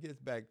 And it gets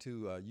back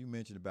to, you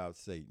mentioned about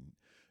Satan.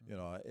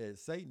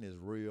 Satan is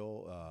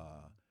real.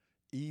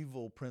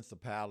 evil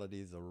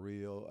principalities are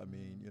real. I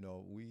mean, you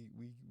know, we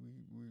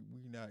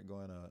not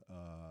going to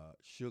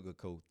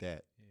sugarcoat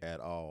that Yeah. at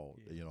all.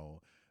 Yeah. You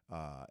know,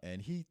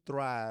 and he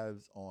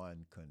thrives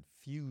on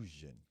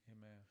confusion.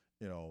 Amen.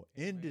 You know,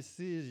 Amen.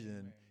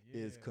 indecision Amen.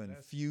 is Yeah.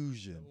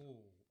 confusion.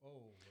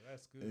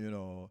 That's good. You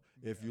know,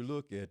 if you Yes.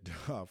 look at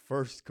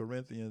 1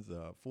 Corinthians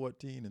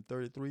 14 and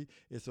 33,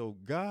 it's so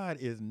God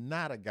is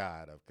not a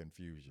God of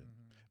confusion,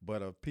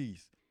 but of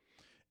peace,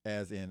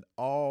 as in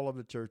all of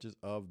the churches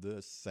of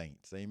the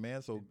saints.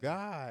 Amen. So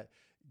Amen.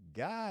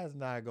 God's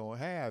not gonna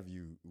have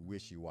you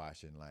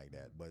wishy-washing like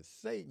that. But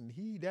Satan,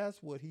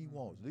 that's what he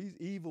wants. These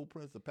evil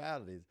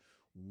principalities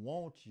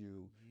want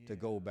you to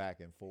go back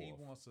and forth. He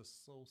wants to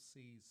sow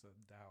seeds of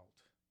doubt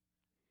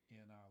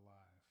in our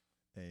life.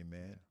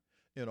 Amen.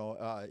 Yeah.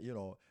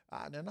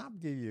 And I'll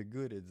give you a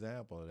good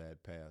example of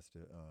that,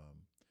 Pastor.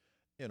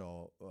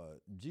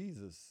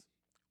 Jesus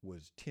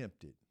was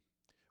tempted.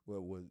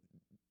 Well,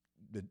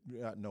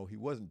 no, he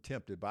wasn't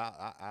tempted, but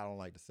I don't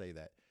like to say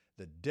that.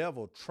 The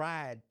devil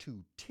tried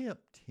to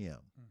tempt him.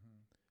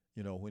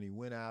 You know, when he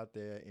went out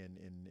there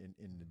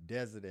in the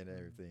desert and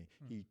everything,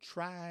 he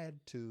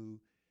tried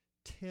to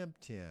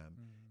tempt him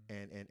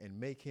and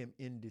make him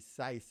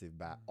indecisive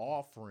by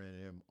offering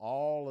him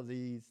all of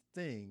these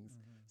things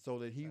so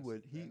that he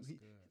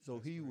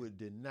would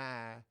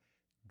deny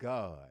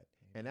God.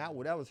 And that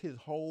was his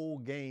whole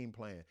game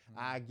plan.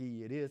 I give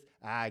you this,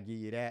 I give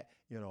you that,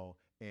 you know,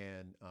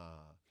 and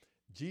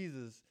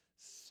Jesus'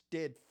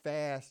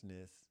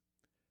 steadfastness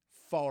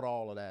fought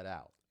all of that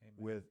out.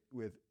 Amen.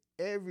 With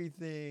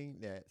everything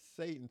that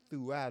Satan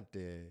threw out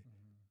there.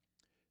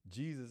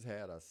 Jesus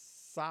had a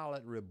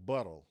solid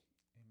rebuttal.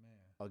 Amen.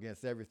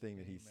 Against everything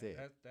that he said.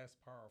 That's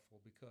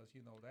powerful, because,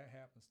 you know, that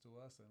happens to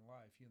us in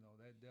life. You know,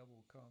 that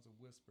devil comes and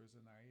whispers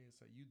in our ears,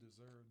 say, you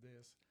deserve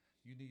this.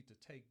 You need to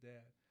take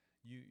that.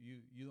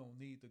 You don't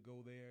need to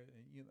go there.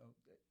 And, you know,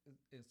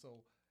 and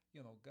so,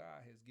 you know,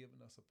 God has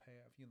given us a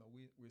path. You know,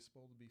 we're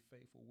supposed to be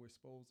faithful. We're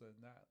supposed to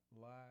not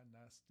lie,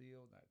 not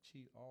steal, not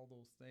cheat, all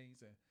those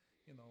things. And,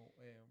 you know,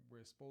 and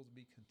we're supposed to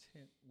be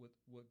content with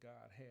what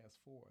God has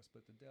for us.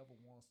 But the devil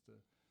wants to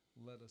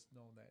let us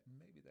know that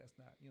maybe that's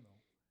not, you know,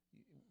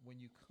 when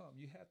you come,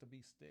 you have to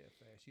be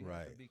steadfast. You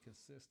have to be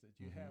consistent.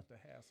 You have to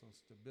have some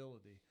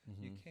stability.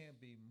 You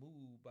can't be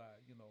moved by,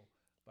 you know,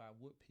 by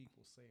what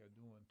people say or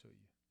doing to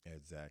you.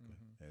 Exactly.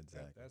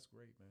 Exactly. That's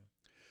great, man.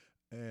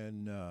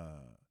 And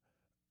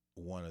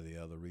one of the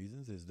other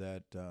reasons is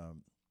that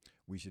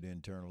we should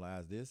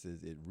internalize this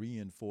is it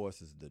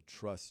reinforces the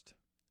trust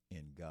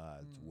in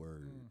God's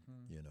word.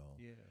 You know,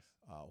 yes.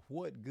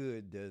 What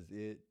good does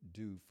it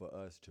do for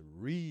us to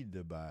read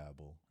the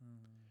Bible,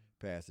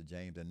 Pastor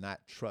James, and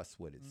not trust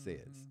what it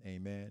says?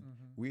 Amen.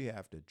 We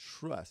have to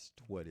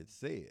trust what it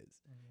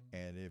says,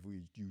 and if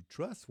you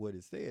trust what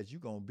it says,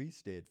 you're gonna be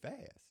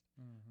steadfast.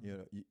 You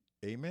know,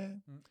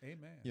 amen.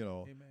 Amen. You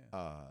know,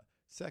 amen.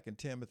 2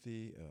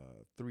 Timothy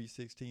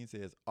 3:16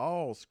 says,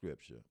 all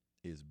scripture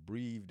is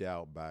breathed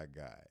out by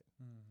God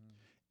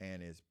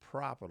and is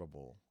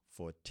profitable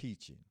for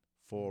teaching,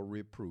 for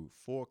reproof,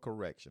 for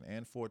correction,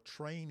 and for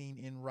training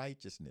in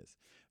righteousness,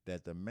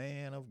 that the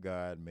man of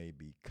God may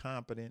be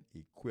competent,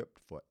 equipped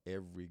for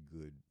every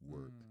good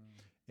work.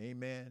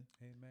 Amen.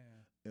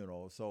 Amen. You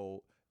know,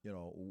 so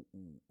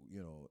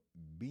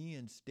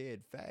being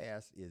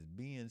steadfast is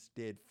being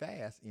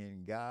steadfast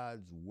in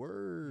God's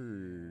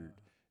word.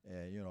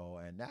 And, you know,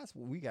 and that's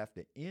what we have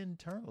to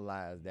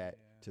internalize,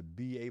 that to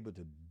be able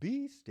to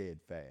be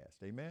steadfast.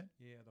 Amen.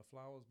 Yeah, the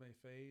flowers may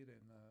fade and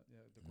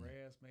the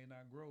grass may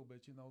not grow,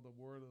 but, you know, the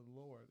word of the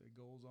Lord, it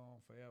goes on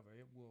forever.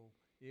 It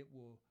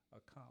will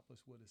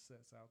accomplish what it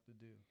sets out to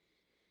do.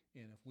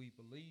 And if we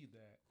believe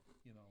that,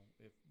 you know,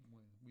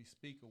 when we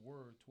speak a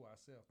word to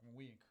ourselves, when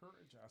we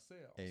encourage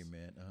ourselves,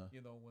 amen.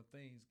 You know, when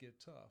things get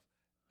tough,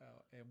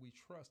 and we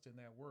trust in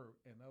that word.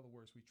 In other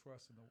words, we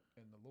trust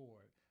in the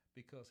Lord,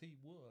 because He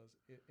was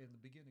in the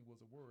beginning was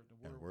a word.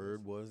 The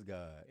word was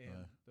God,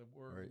 and the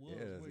word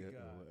was with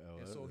God,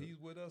 and so He's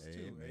with us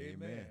too.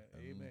 Amen.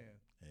 Amen.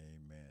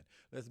 Amen.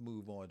 Let's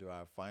move on to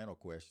our final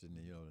question.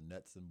 You know, the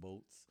nuts and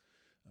bolts.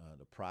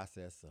 The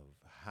process of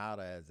how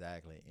to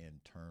exactly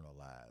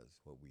internalize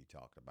what we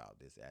talked about,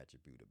 this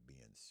attribute of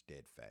being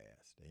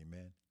steadfast.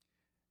 Amen.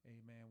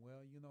 Amen.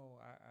 Well, you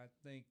know, I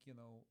think, you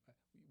know,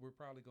 we're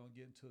probably going to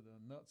get into the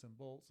nuts and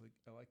bolts,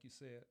 like you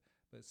said,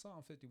 but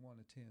Psalm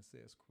 51:10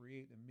 says,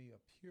 create in me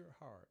a pure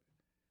heart,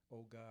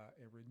 O God,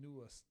 and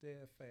renew a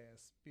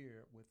steadfast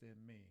spirit within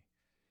me.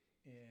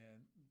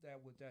 And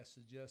what that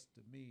suggests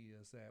to me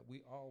is that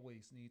we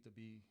always need to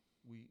be,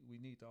 we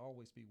need to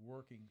always be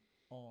working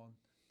on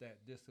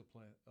that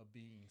discipline of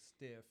being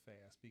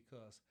steadfast,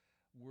 because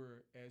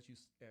as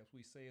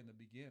we say in the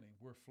beginning,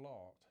 we're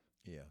flawed.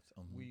 Yes.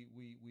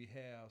 We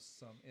have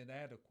some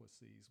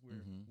inadequacies.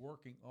 We're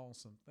working on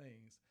some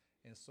things.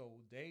 And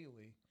so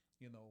daily,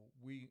 you know,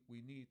 we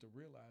need to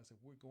realize if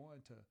we're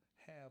going to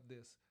have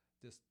this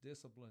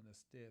discipline and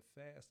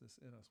steadfastness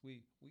in us,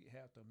 we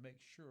have to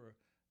make sure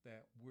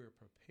that we're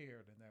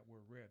prepared and that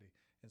we're ready.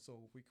 And so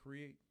if we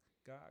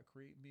God,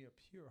 create me a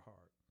pure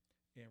heart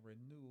and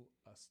renew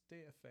a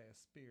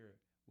steadfast spirit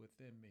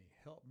within me.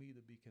 Help me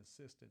to be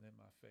consistent in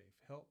my faith.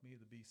 Help me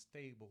to be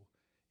stable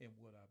in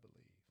what I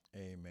believe.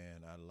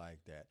 Amen. I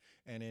like that.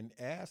 And in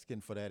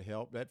asking for that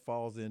help, that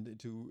falls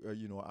into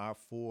our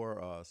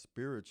four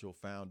spiritual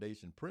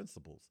foundation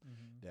principles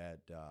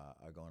that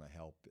are going to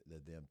help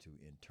them to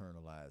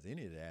internalize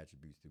any of the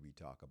attributes that we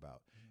talk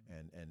about.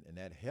 And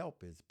that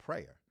help is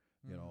prayer.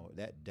 You know,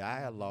 that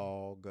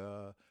dialogue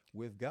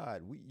with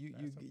God.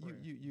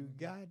 You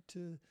got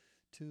to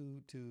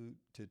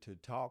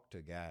talk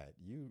to God.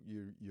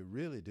 You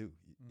really do.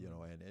 You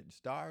know, and it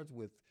starts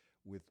with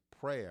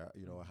prayer.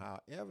 You know,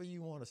 however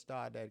you want to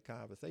start that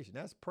conversation,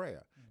 that's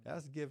prayer.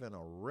 That's giving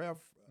a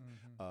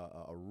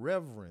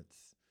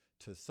reverence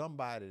to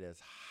somebody that's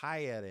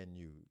higher than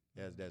you,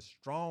 that's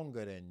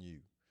stronger than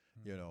you.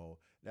 You know,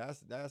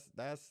 that's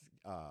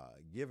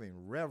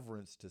giving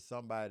reverence to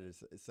somebody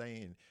that's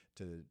saying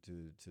to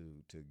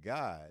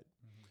God,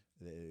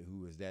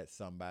 who is that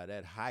somebody,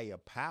 that higher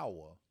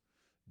power,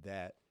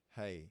 that,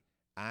 hey,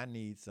 I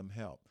need some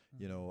help.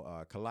 You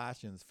know,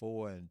 Colossians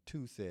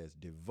 4:2 says,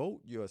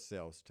 devote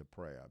yourselves to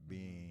prayer,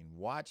 being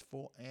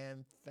watchful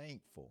and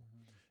thankful.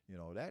 You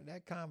know,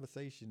 that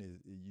conversation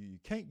is, you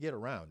can't get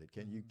around it.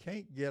 You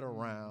can't get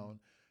around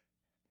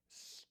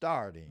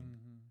starting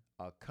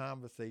a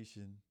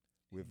conversation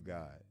with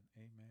God.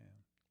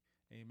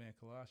 Amen.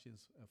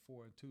 Colossians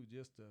 4:2,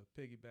 just to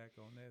piggyback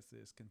on that,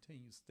 says,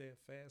 continue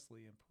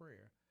steadfastly in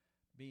prayer,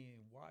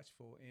 being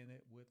watchful in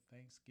it with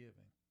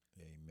thanksgiving.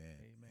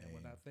 Amen.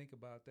 When I think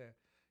about that,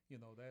 you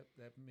know,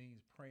 that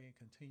means praying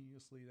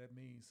continuously. That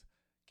means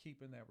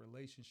keeping that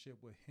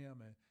relationship with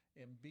him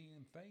and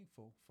being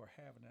thankful for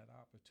having that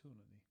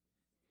opportunity.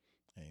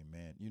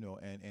 Amen. You know,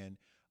 and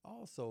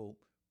also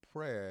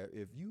prayer,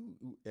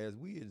 as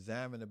we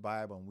examine the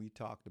Bible, and we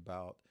talked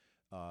about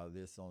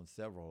this on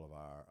several of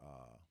our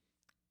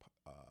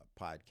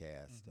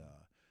podcasts,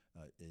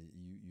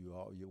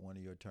 one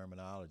of your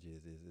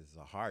terminologies is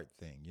a heart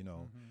thing. You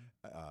know,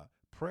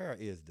 prayer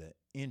is the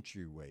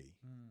entryway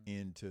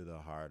into the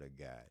heart of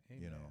God.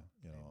 Amen.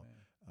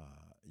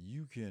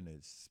 You can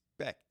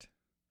expect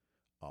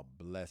a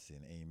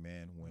blessing.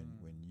 Amen.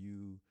 When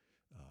you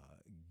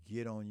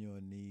get on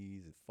your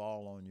knees,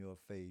 fall on your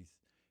face,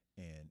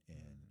 and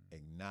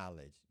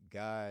acknowledge,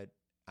 God,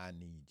 I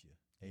need you.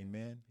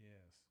 Amen.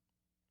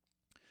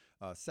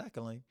 Yes.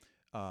 Secondly,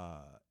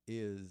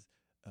 is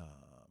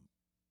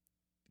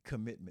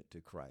commitment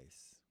to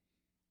Christ.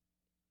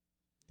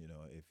 You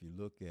know, if you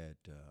look at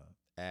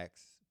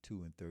Acts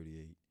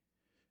 2:38,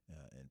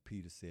 and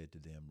Peter said to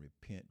them,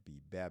 repent, be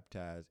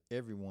baptized,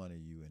 every one of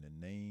you, in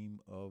the name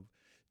of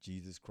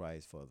Jesus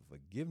Christ for the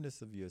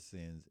forgiveness of your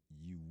sins,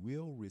 you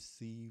will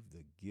receive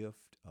the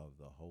gift of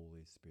the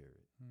Holy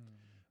Spirit.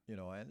 You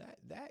know, and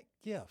that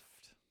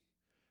gift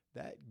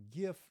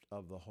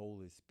of the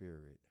Holy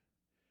Spirit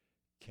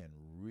can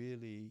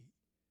really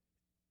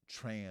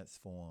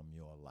transform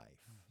your life.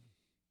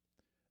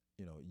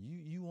 You know,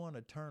 you want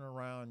to turn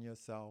around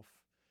yourself.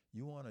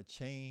 You want to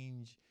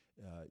change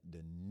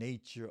the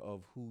nature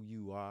of who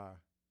you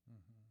are.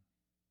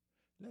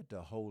 Let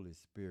the Holy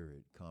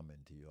Spirit come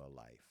into your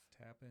life.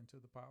 Tap into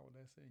the power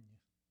that's in you.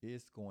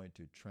 It's going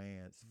to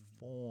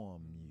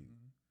transform you.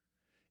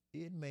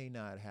 It may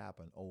not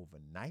happen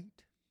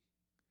overnight,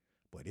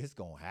 but it's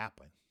going to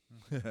happen.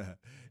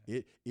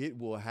 It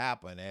will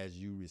happen as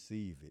you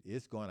receive it.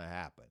 It's going to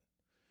happen.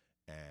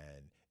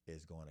 And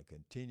it's going to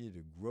continue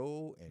to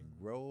grow and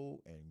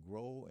grow and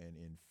grow and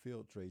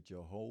infiltrate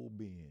your whole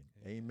being.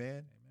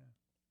 Amen.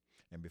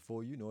 And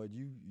before you know it,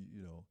 you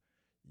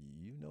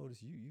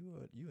notice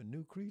you a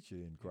new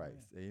creature in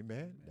Christ.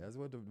 Amen. That's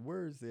what the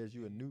word says.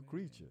 You're a new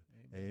creature.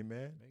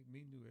 Amen. Make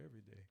me new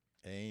every day.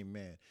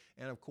 Amen.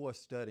 And of course,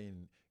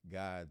 studying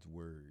God's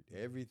word.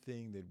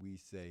 Everything that we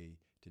say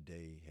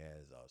today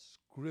has a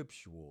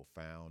scriptural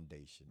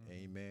foundation.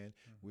 Amen.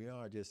 We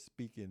aren't just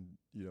speaking,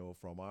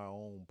 from our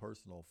own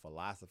personal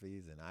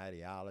philosophies and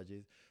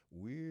ideologies.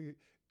 We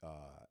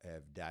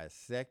have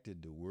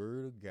dissected the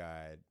word of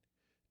God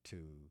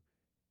to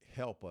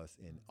help us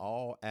in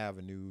all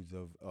avenues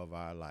of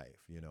our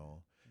life,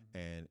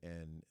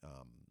 and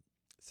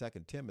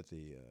 2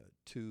 Timothy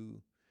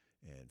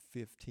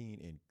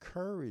 2:15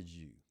 encourage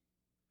you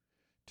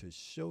to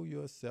show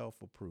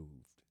yourself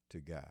approved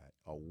to God,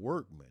 a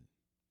workman,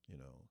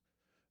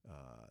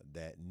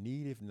 that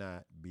needeth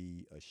not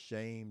be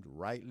ashamed,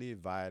 rightly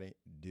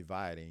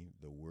dividing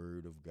the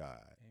word of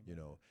God.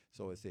 Amen.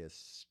 So it says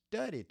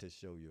study to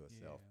show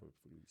yourself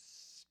approved.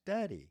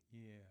 Study.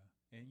 Yeah.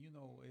 And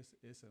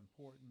it's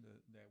important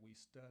that we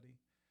study,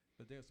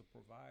 but there's a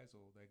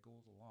proviso that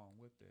goes along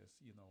with this.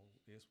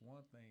 It's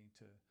one thing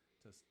to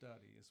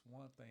study, it's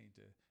one thing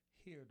to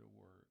hear the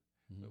word,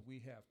 but we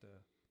have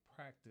to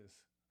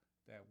practice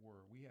that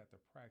word. We have to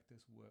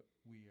practice what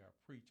we are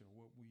preaching,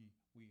 what we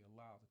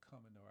allow to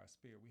come into our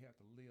spirit. We have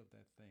to live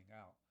that thing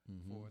out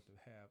for it to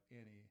have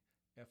any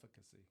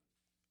efficacy.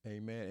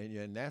 Amen.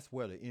 And that's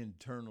where the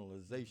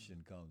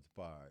internalization comes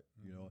part,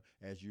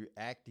 as you're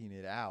acting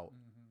it out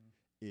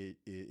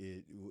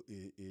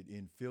it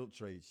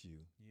infiltrates you,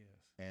 Yes.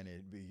 and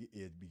it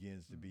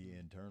begins to be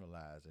Mhm.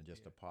 internalized and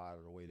just Yeah. a part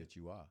of the way that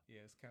you are.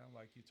 Yeah, it's kind of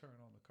like you turn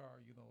on the car,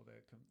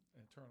 that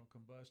internal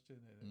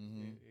combustion,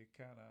 and Hmm. it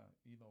kind of,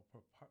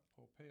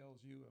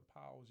 propels you and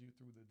powers you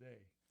through the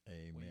day when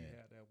you Amen.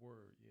 have that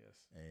word.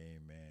 Yes.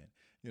 Amen.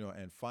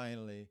 And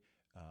finally,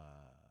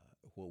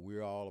 what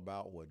we're all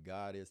about, what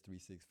God is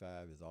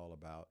 365 is all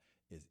about,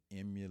 is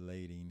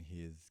emulating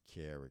His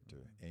character.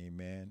 Mhm.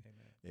 Amen.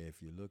 Amen.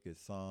 If you look at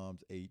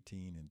Psalms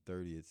 18 and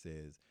 30, it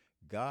says,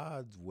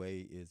 God's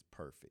way is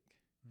perfect.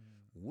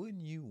 Mm.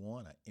 Wouldn't you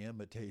want to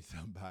imitate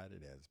somebody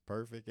that's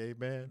perfect?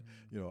 Amen.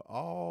 Mm.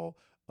 All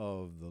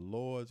of the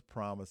Lord's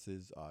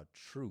promises are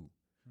true.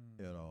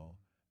 You Mm. know,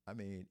 I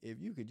mean, if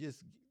you could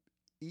just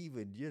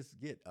even just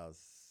get a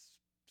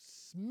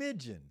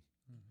smidgen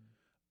Mhm.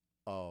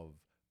 of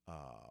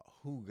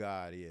who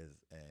God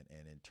is,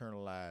 and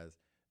internalize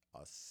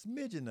a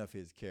smidgen of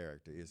His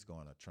character, it's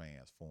going to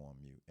transform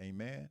you.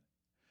 Amen.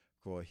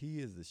 For He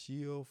is the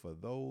shield for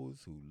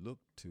those who look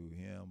to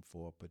Him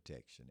for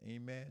protection.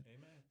 Amen.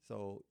 Amen.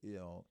 So,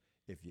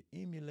 if you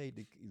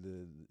emulate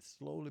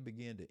slowly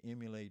begin to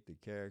emulate the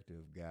character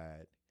of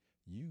God,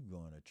 you're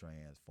going to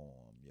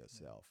transform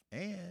yourself,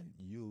 and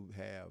you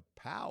have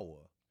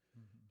power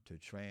Mhm. to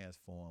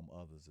transform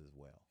others as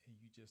well. And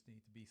you just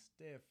need to be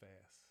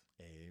steadfast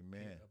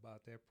Amen.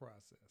 about that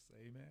process.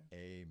 Amen.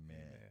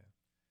 Amen. Amen.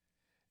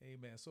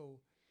 Amen.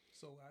 So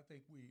I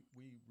think we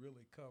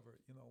really covered,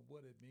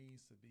 what it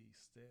means to be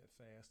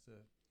steadfast,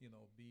 to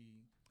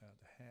be to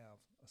have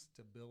a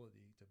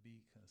stability, to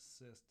be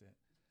consistent,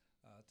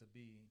 to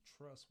be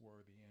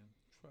trustworthy and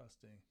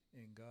trusting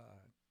in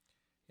God.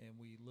 And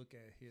we look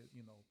at his,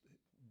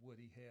 what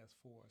He has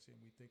for us,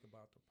 and we think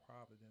about the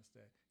providence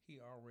that He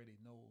already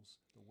knows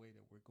the way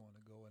that we're going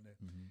to go.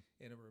 Hmm.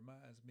 And it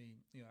reminds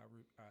me,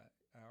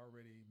 I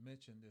already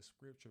mentioned this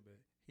scripture, but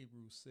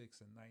Hebrews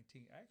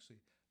 6:19.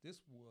 Actually,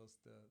 this was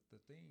the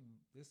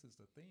theme. This is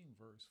the theme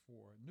verse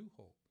for New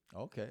Hope.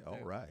 Okay. All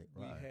That right.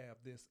 we Right.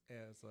 have this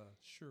as a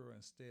sure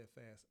and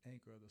steadfast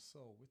anchor of the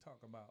soul. We're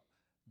talking about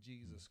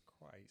Jesus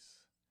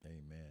Christ.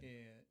 Amen.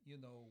 And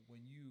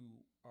when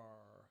you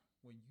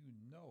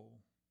know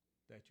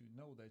that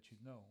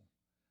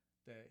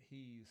that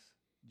He's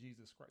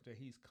Jesus Christ, that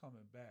He's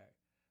coming back,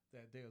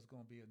 that there's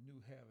going to be a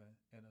new heaven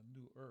and a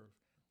new earth,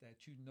 that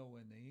in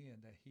the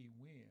end that He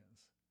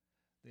wins,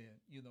 then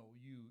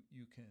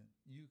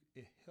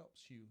it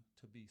helps you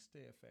to be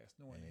steadfast,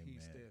 knowing that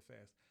He's Amen.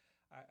 steadfast.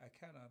 I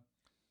kind of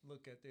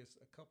look at this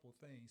a couple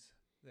things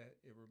that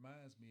it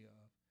reminds me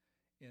of.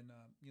 And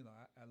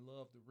I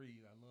love to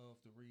read. I love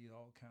to read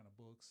all kind of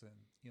books,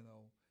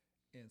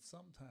 and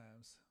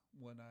sometimes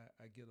when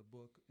I get a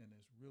book and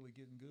it's really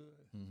getting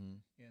good,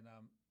 Mm-hmm. and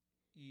I'm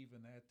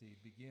even at the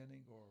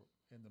beginning or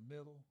in the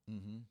middle,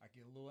 Mm-hmm. I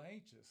get a little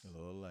anxious A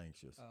little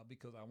anxious.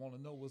 because I want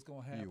to know what's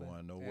going to You happen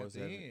want to know at what's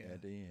the at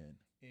end. the end.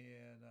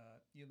 And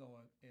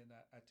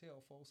I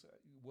tell folks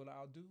what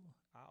I'll do.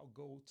 I'll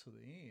go to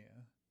the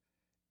end,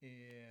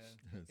 and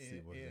Let's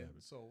see what's happening.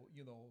 so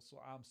so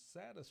I'm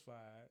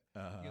satisfied,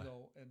 Uh-huh.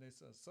 and they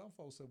said, some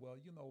folks say, well,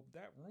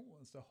 that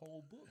ruins the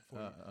whole book for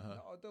you. Uh-huh.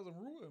 No, it doesn't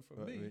ruin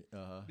for me,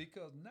 Uh-huh.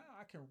 because now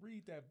I can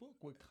read that book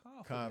with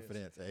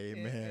Confidence. and,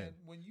 Amen. and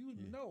when you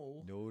You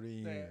know know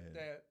the that end.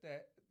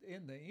 that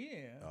in the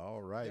end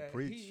All right. that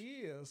Preach.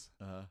 He is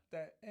Uh-huh.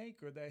 that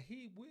anchor, that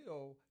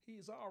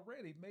He's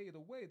already made a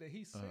way, that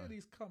He said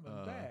He's coming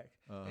Uh-huh. back,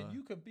 Uh-huh. and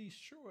you can be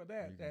sure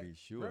that You can be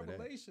sure of that.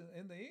 Revelation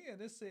in the end,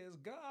 it says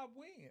God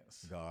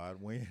wins.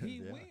 God wins. He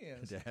Yeah.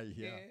 wins.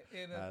 Yeah.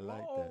 And I as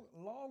like that.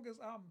 long as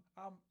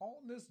I'm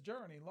on this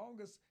journey,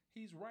 long as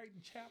He's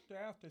writing chapter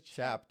after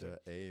Chapter.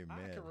 I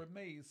Amen. can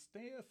remain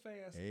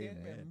steadfast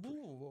Amen. and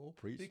movable,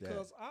 Preach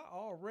because I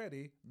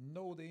already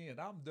know the end.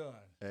 I'm done.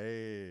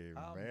 Amen.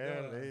 I'm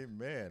done.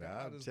 Amen.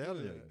 God I'm is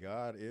telling you, good.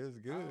 God is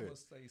I good.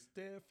 must stay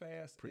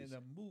steadfast Preach. and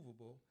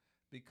immovable,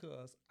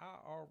 because I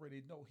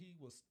already know He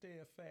was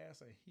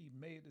steadfast and He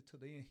made it to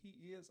the end. He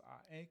is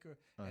our anchor,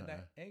 and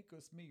that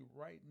anchors me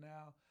right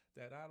now,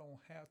 that I don't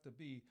have to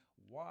be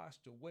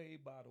washed away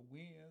by the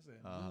winds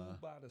and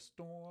moved by the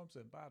storms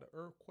and by the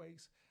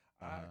earthquakes.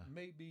 There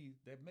may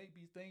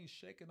be things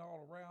shaking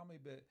all around me,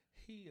 but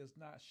He is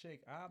not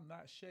shaking. I'm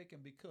not shaking,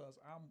 because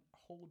I'm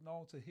holding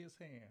on to His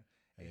hand,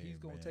 and He's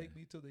going to Amen. take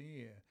me to the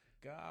end.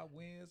 God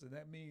wins, and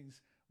that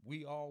means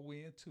we all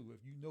win too,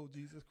 if you know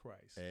Jesus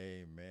Christ.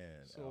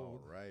 Amen. So,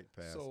 all right,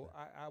 Pastor. So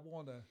I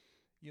want to,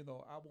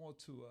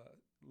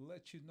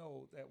 let you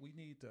know that we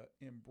need to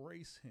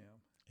embrace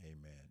Him,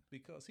 Amen.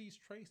 because He's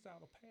traced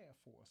out a path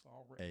for us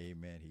already.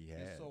 Amen. He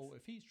has. And so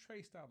if He's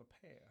traced out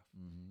a path,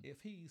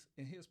 if He's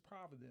in His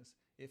providence,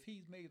 if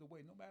He's made a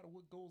way, no matter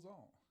what goes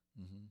on,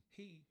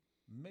 He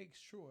makes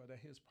sure that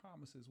His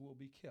promises will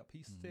be kept.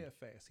 He's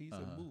steadfast. He's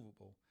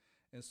immovable.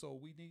 And so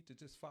we need to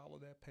just follow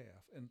that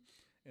path.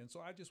 And so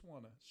I just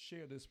want to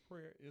share this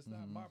prayer. It's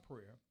not my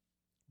prayer,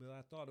 but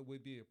I thought it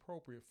would be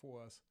appropriate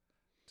for us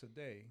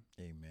today.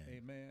 Amen.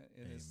 Amen.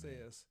 And Amen. it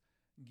says,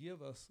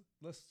 give us,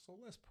 let's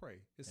pray.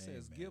 It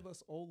says, Amen. give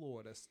us, O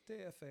Lord, a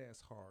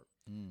steadfast heart,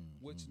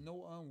 which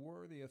no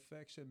unworthy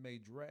affection may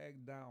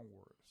drag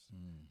downwards.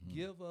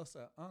 Give us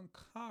an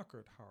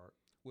unconquered heart,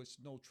 which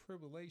no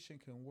tribulation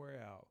can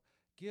wear out.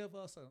 Give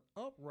us an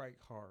upright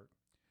heart,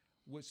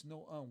 which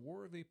no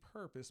unworthy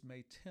purpose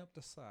may tempt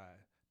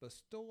aside.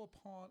 Bestow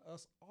upon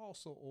us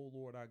also, O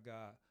Lord our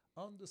God,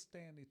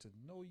 understanding to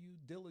know you,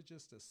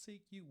 diligence to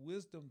seek you,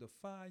 wisdom to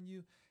find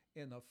you,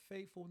 and a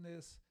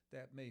faithfulness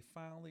that may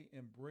finally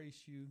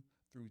embrace you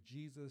through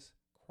Jesus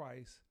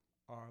Christ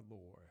our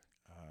Lord.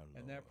 Our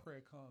And Lord. that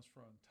prayer comes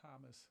from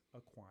Thomas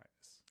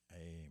Aquinas.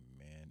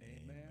 Amen.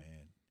 Amen.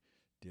 Amen.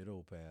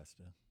 Ditto,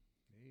 Pastor.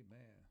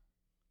 Amen.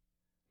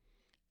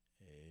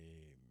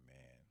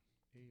 Amen.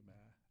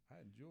 Amen. I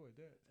enjoyed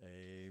that.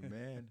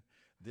 Amen.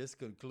 This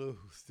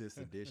concludes this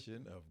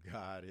edition of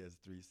God is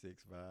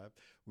 365.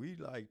 We'd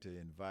like to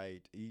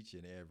invite each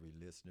and every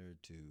listener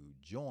to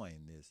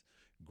join this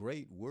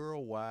great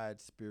worldwide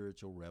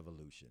spiritual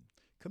revolution.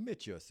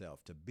 Commit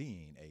yourself to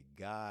being a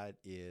God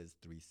is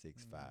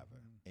 365er.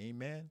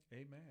 Amen.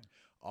 Amen.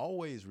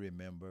 Always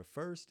remember,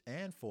 first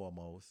and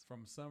foremost,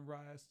 From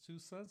sunrise to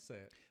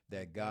sunset,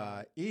 that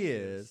God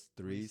is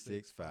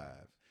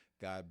 365.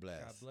 God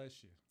bless. God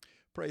bless you.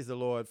 Praise the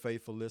Lord,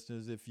 faithful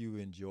listeners. If you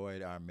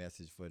enjoyed our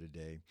message for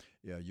today,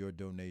 your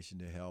donation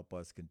to help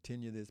us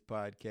continue this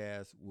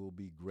podcast will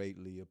be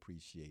greatly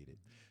appreciated.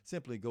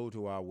 Simply go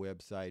to our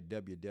website,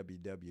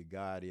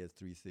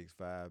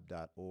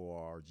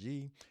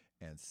 www.godis365.org,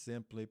 and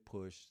simply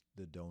push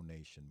the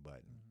donation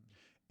button.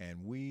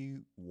 And we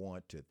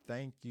want to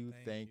thank you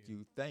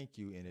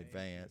in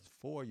advance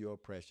for your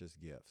precious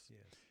gifts. Yes.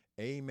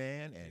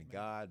 Amen, and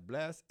God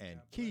bless and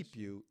God keep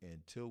bless you. you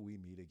until we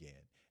meet again.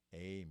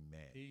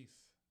 Amen. Peace.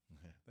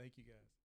 Thank you, guys.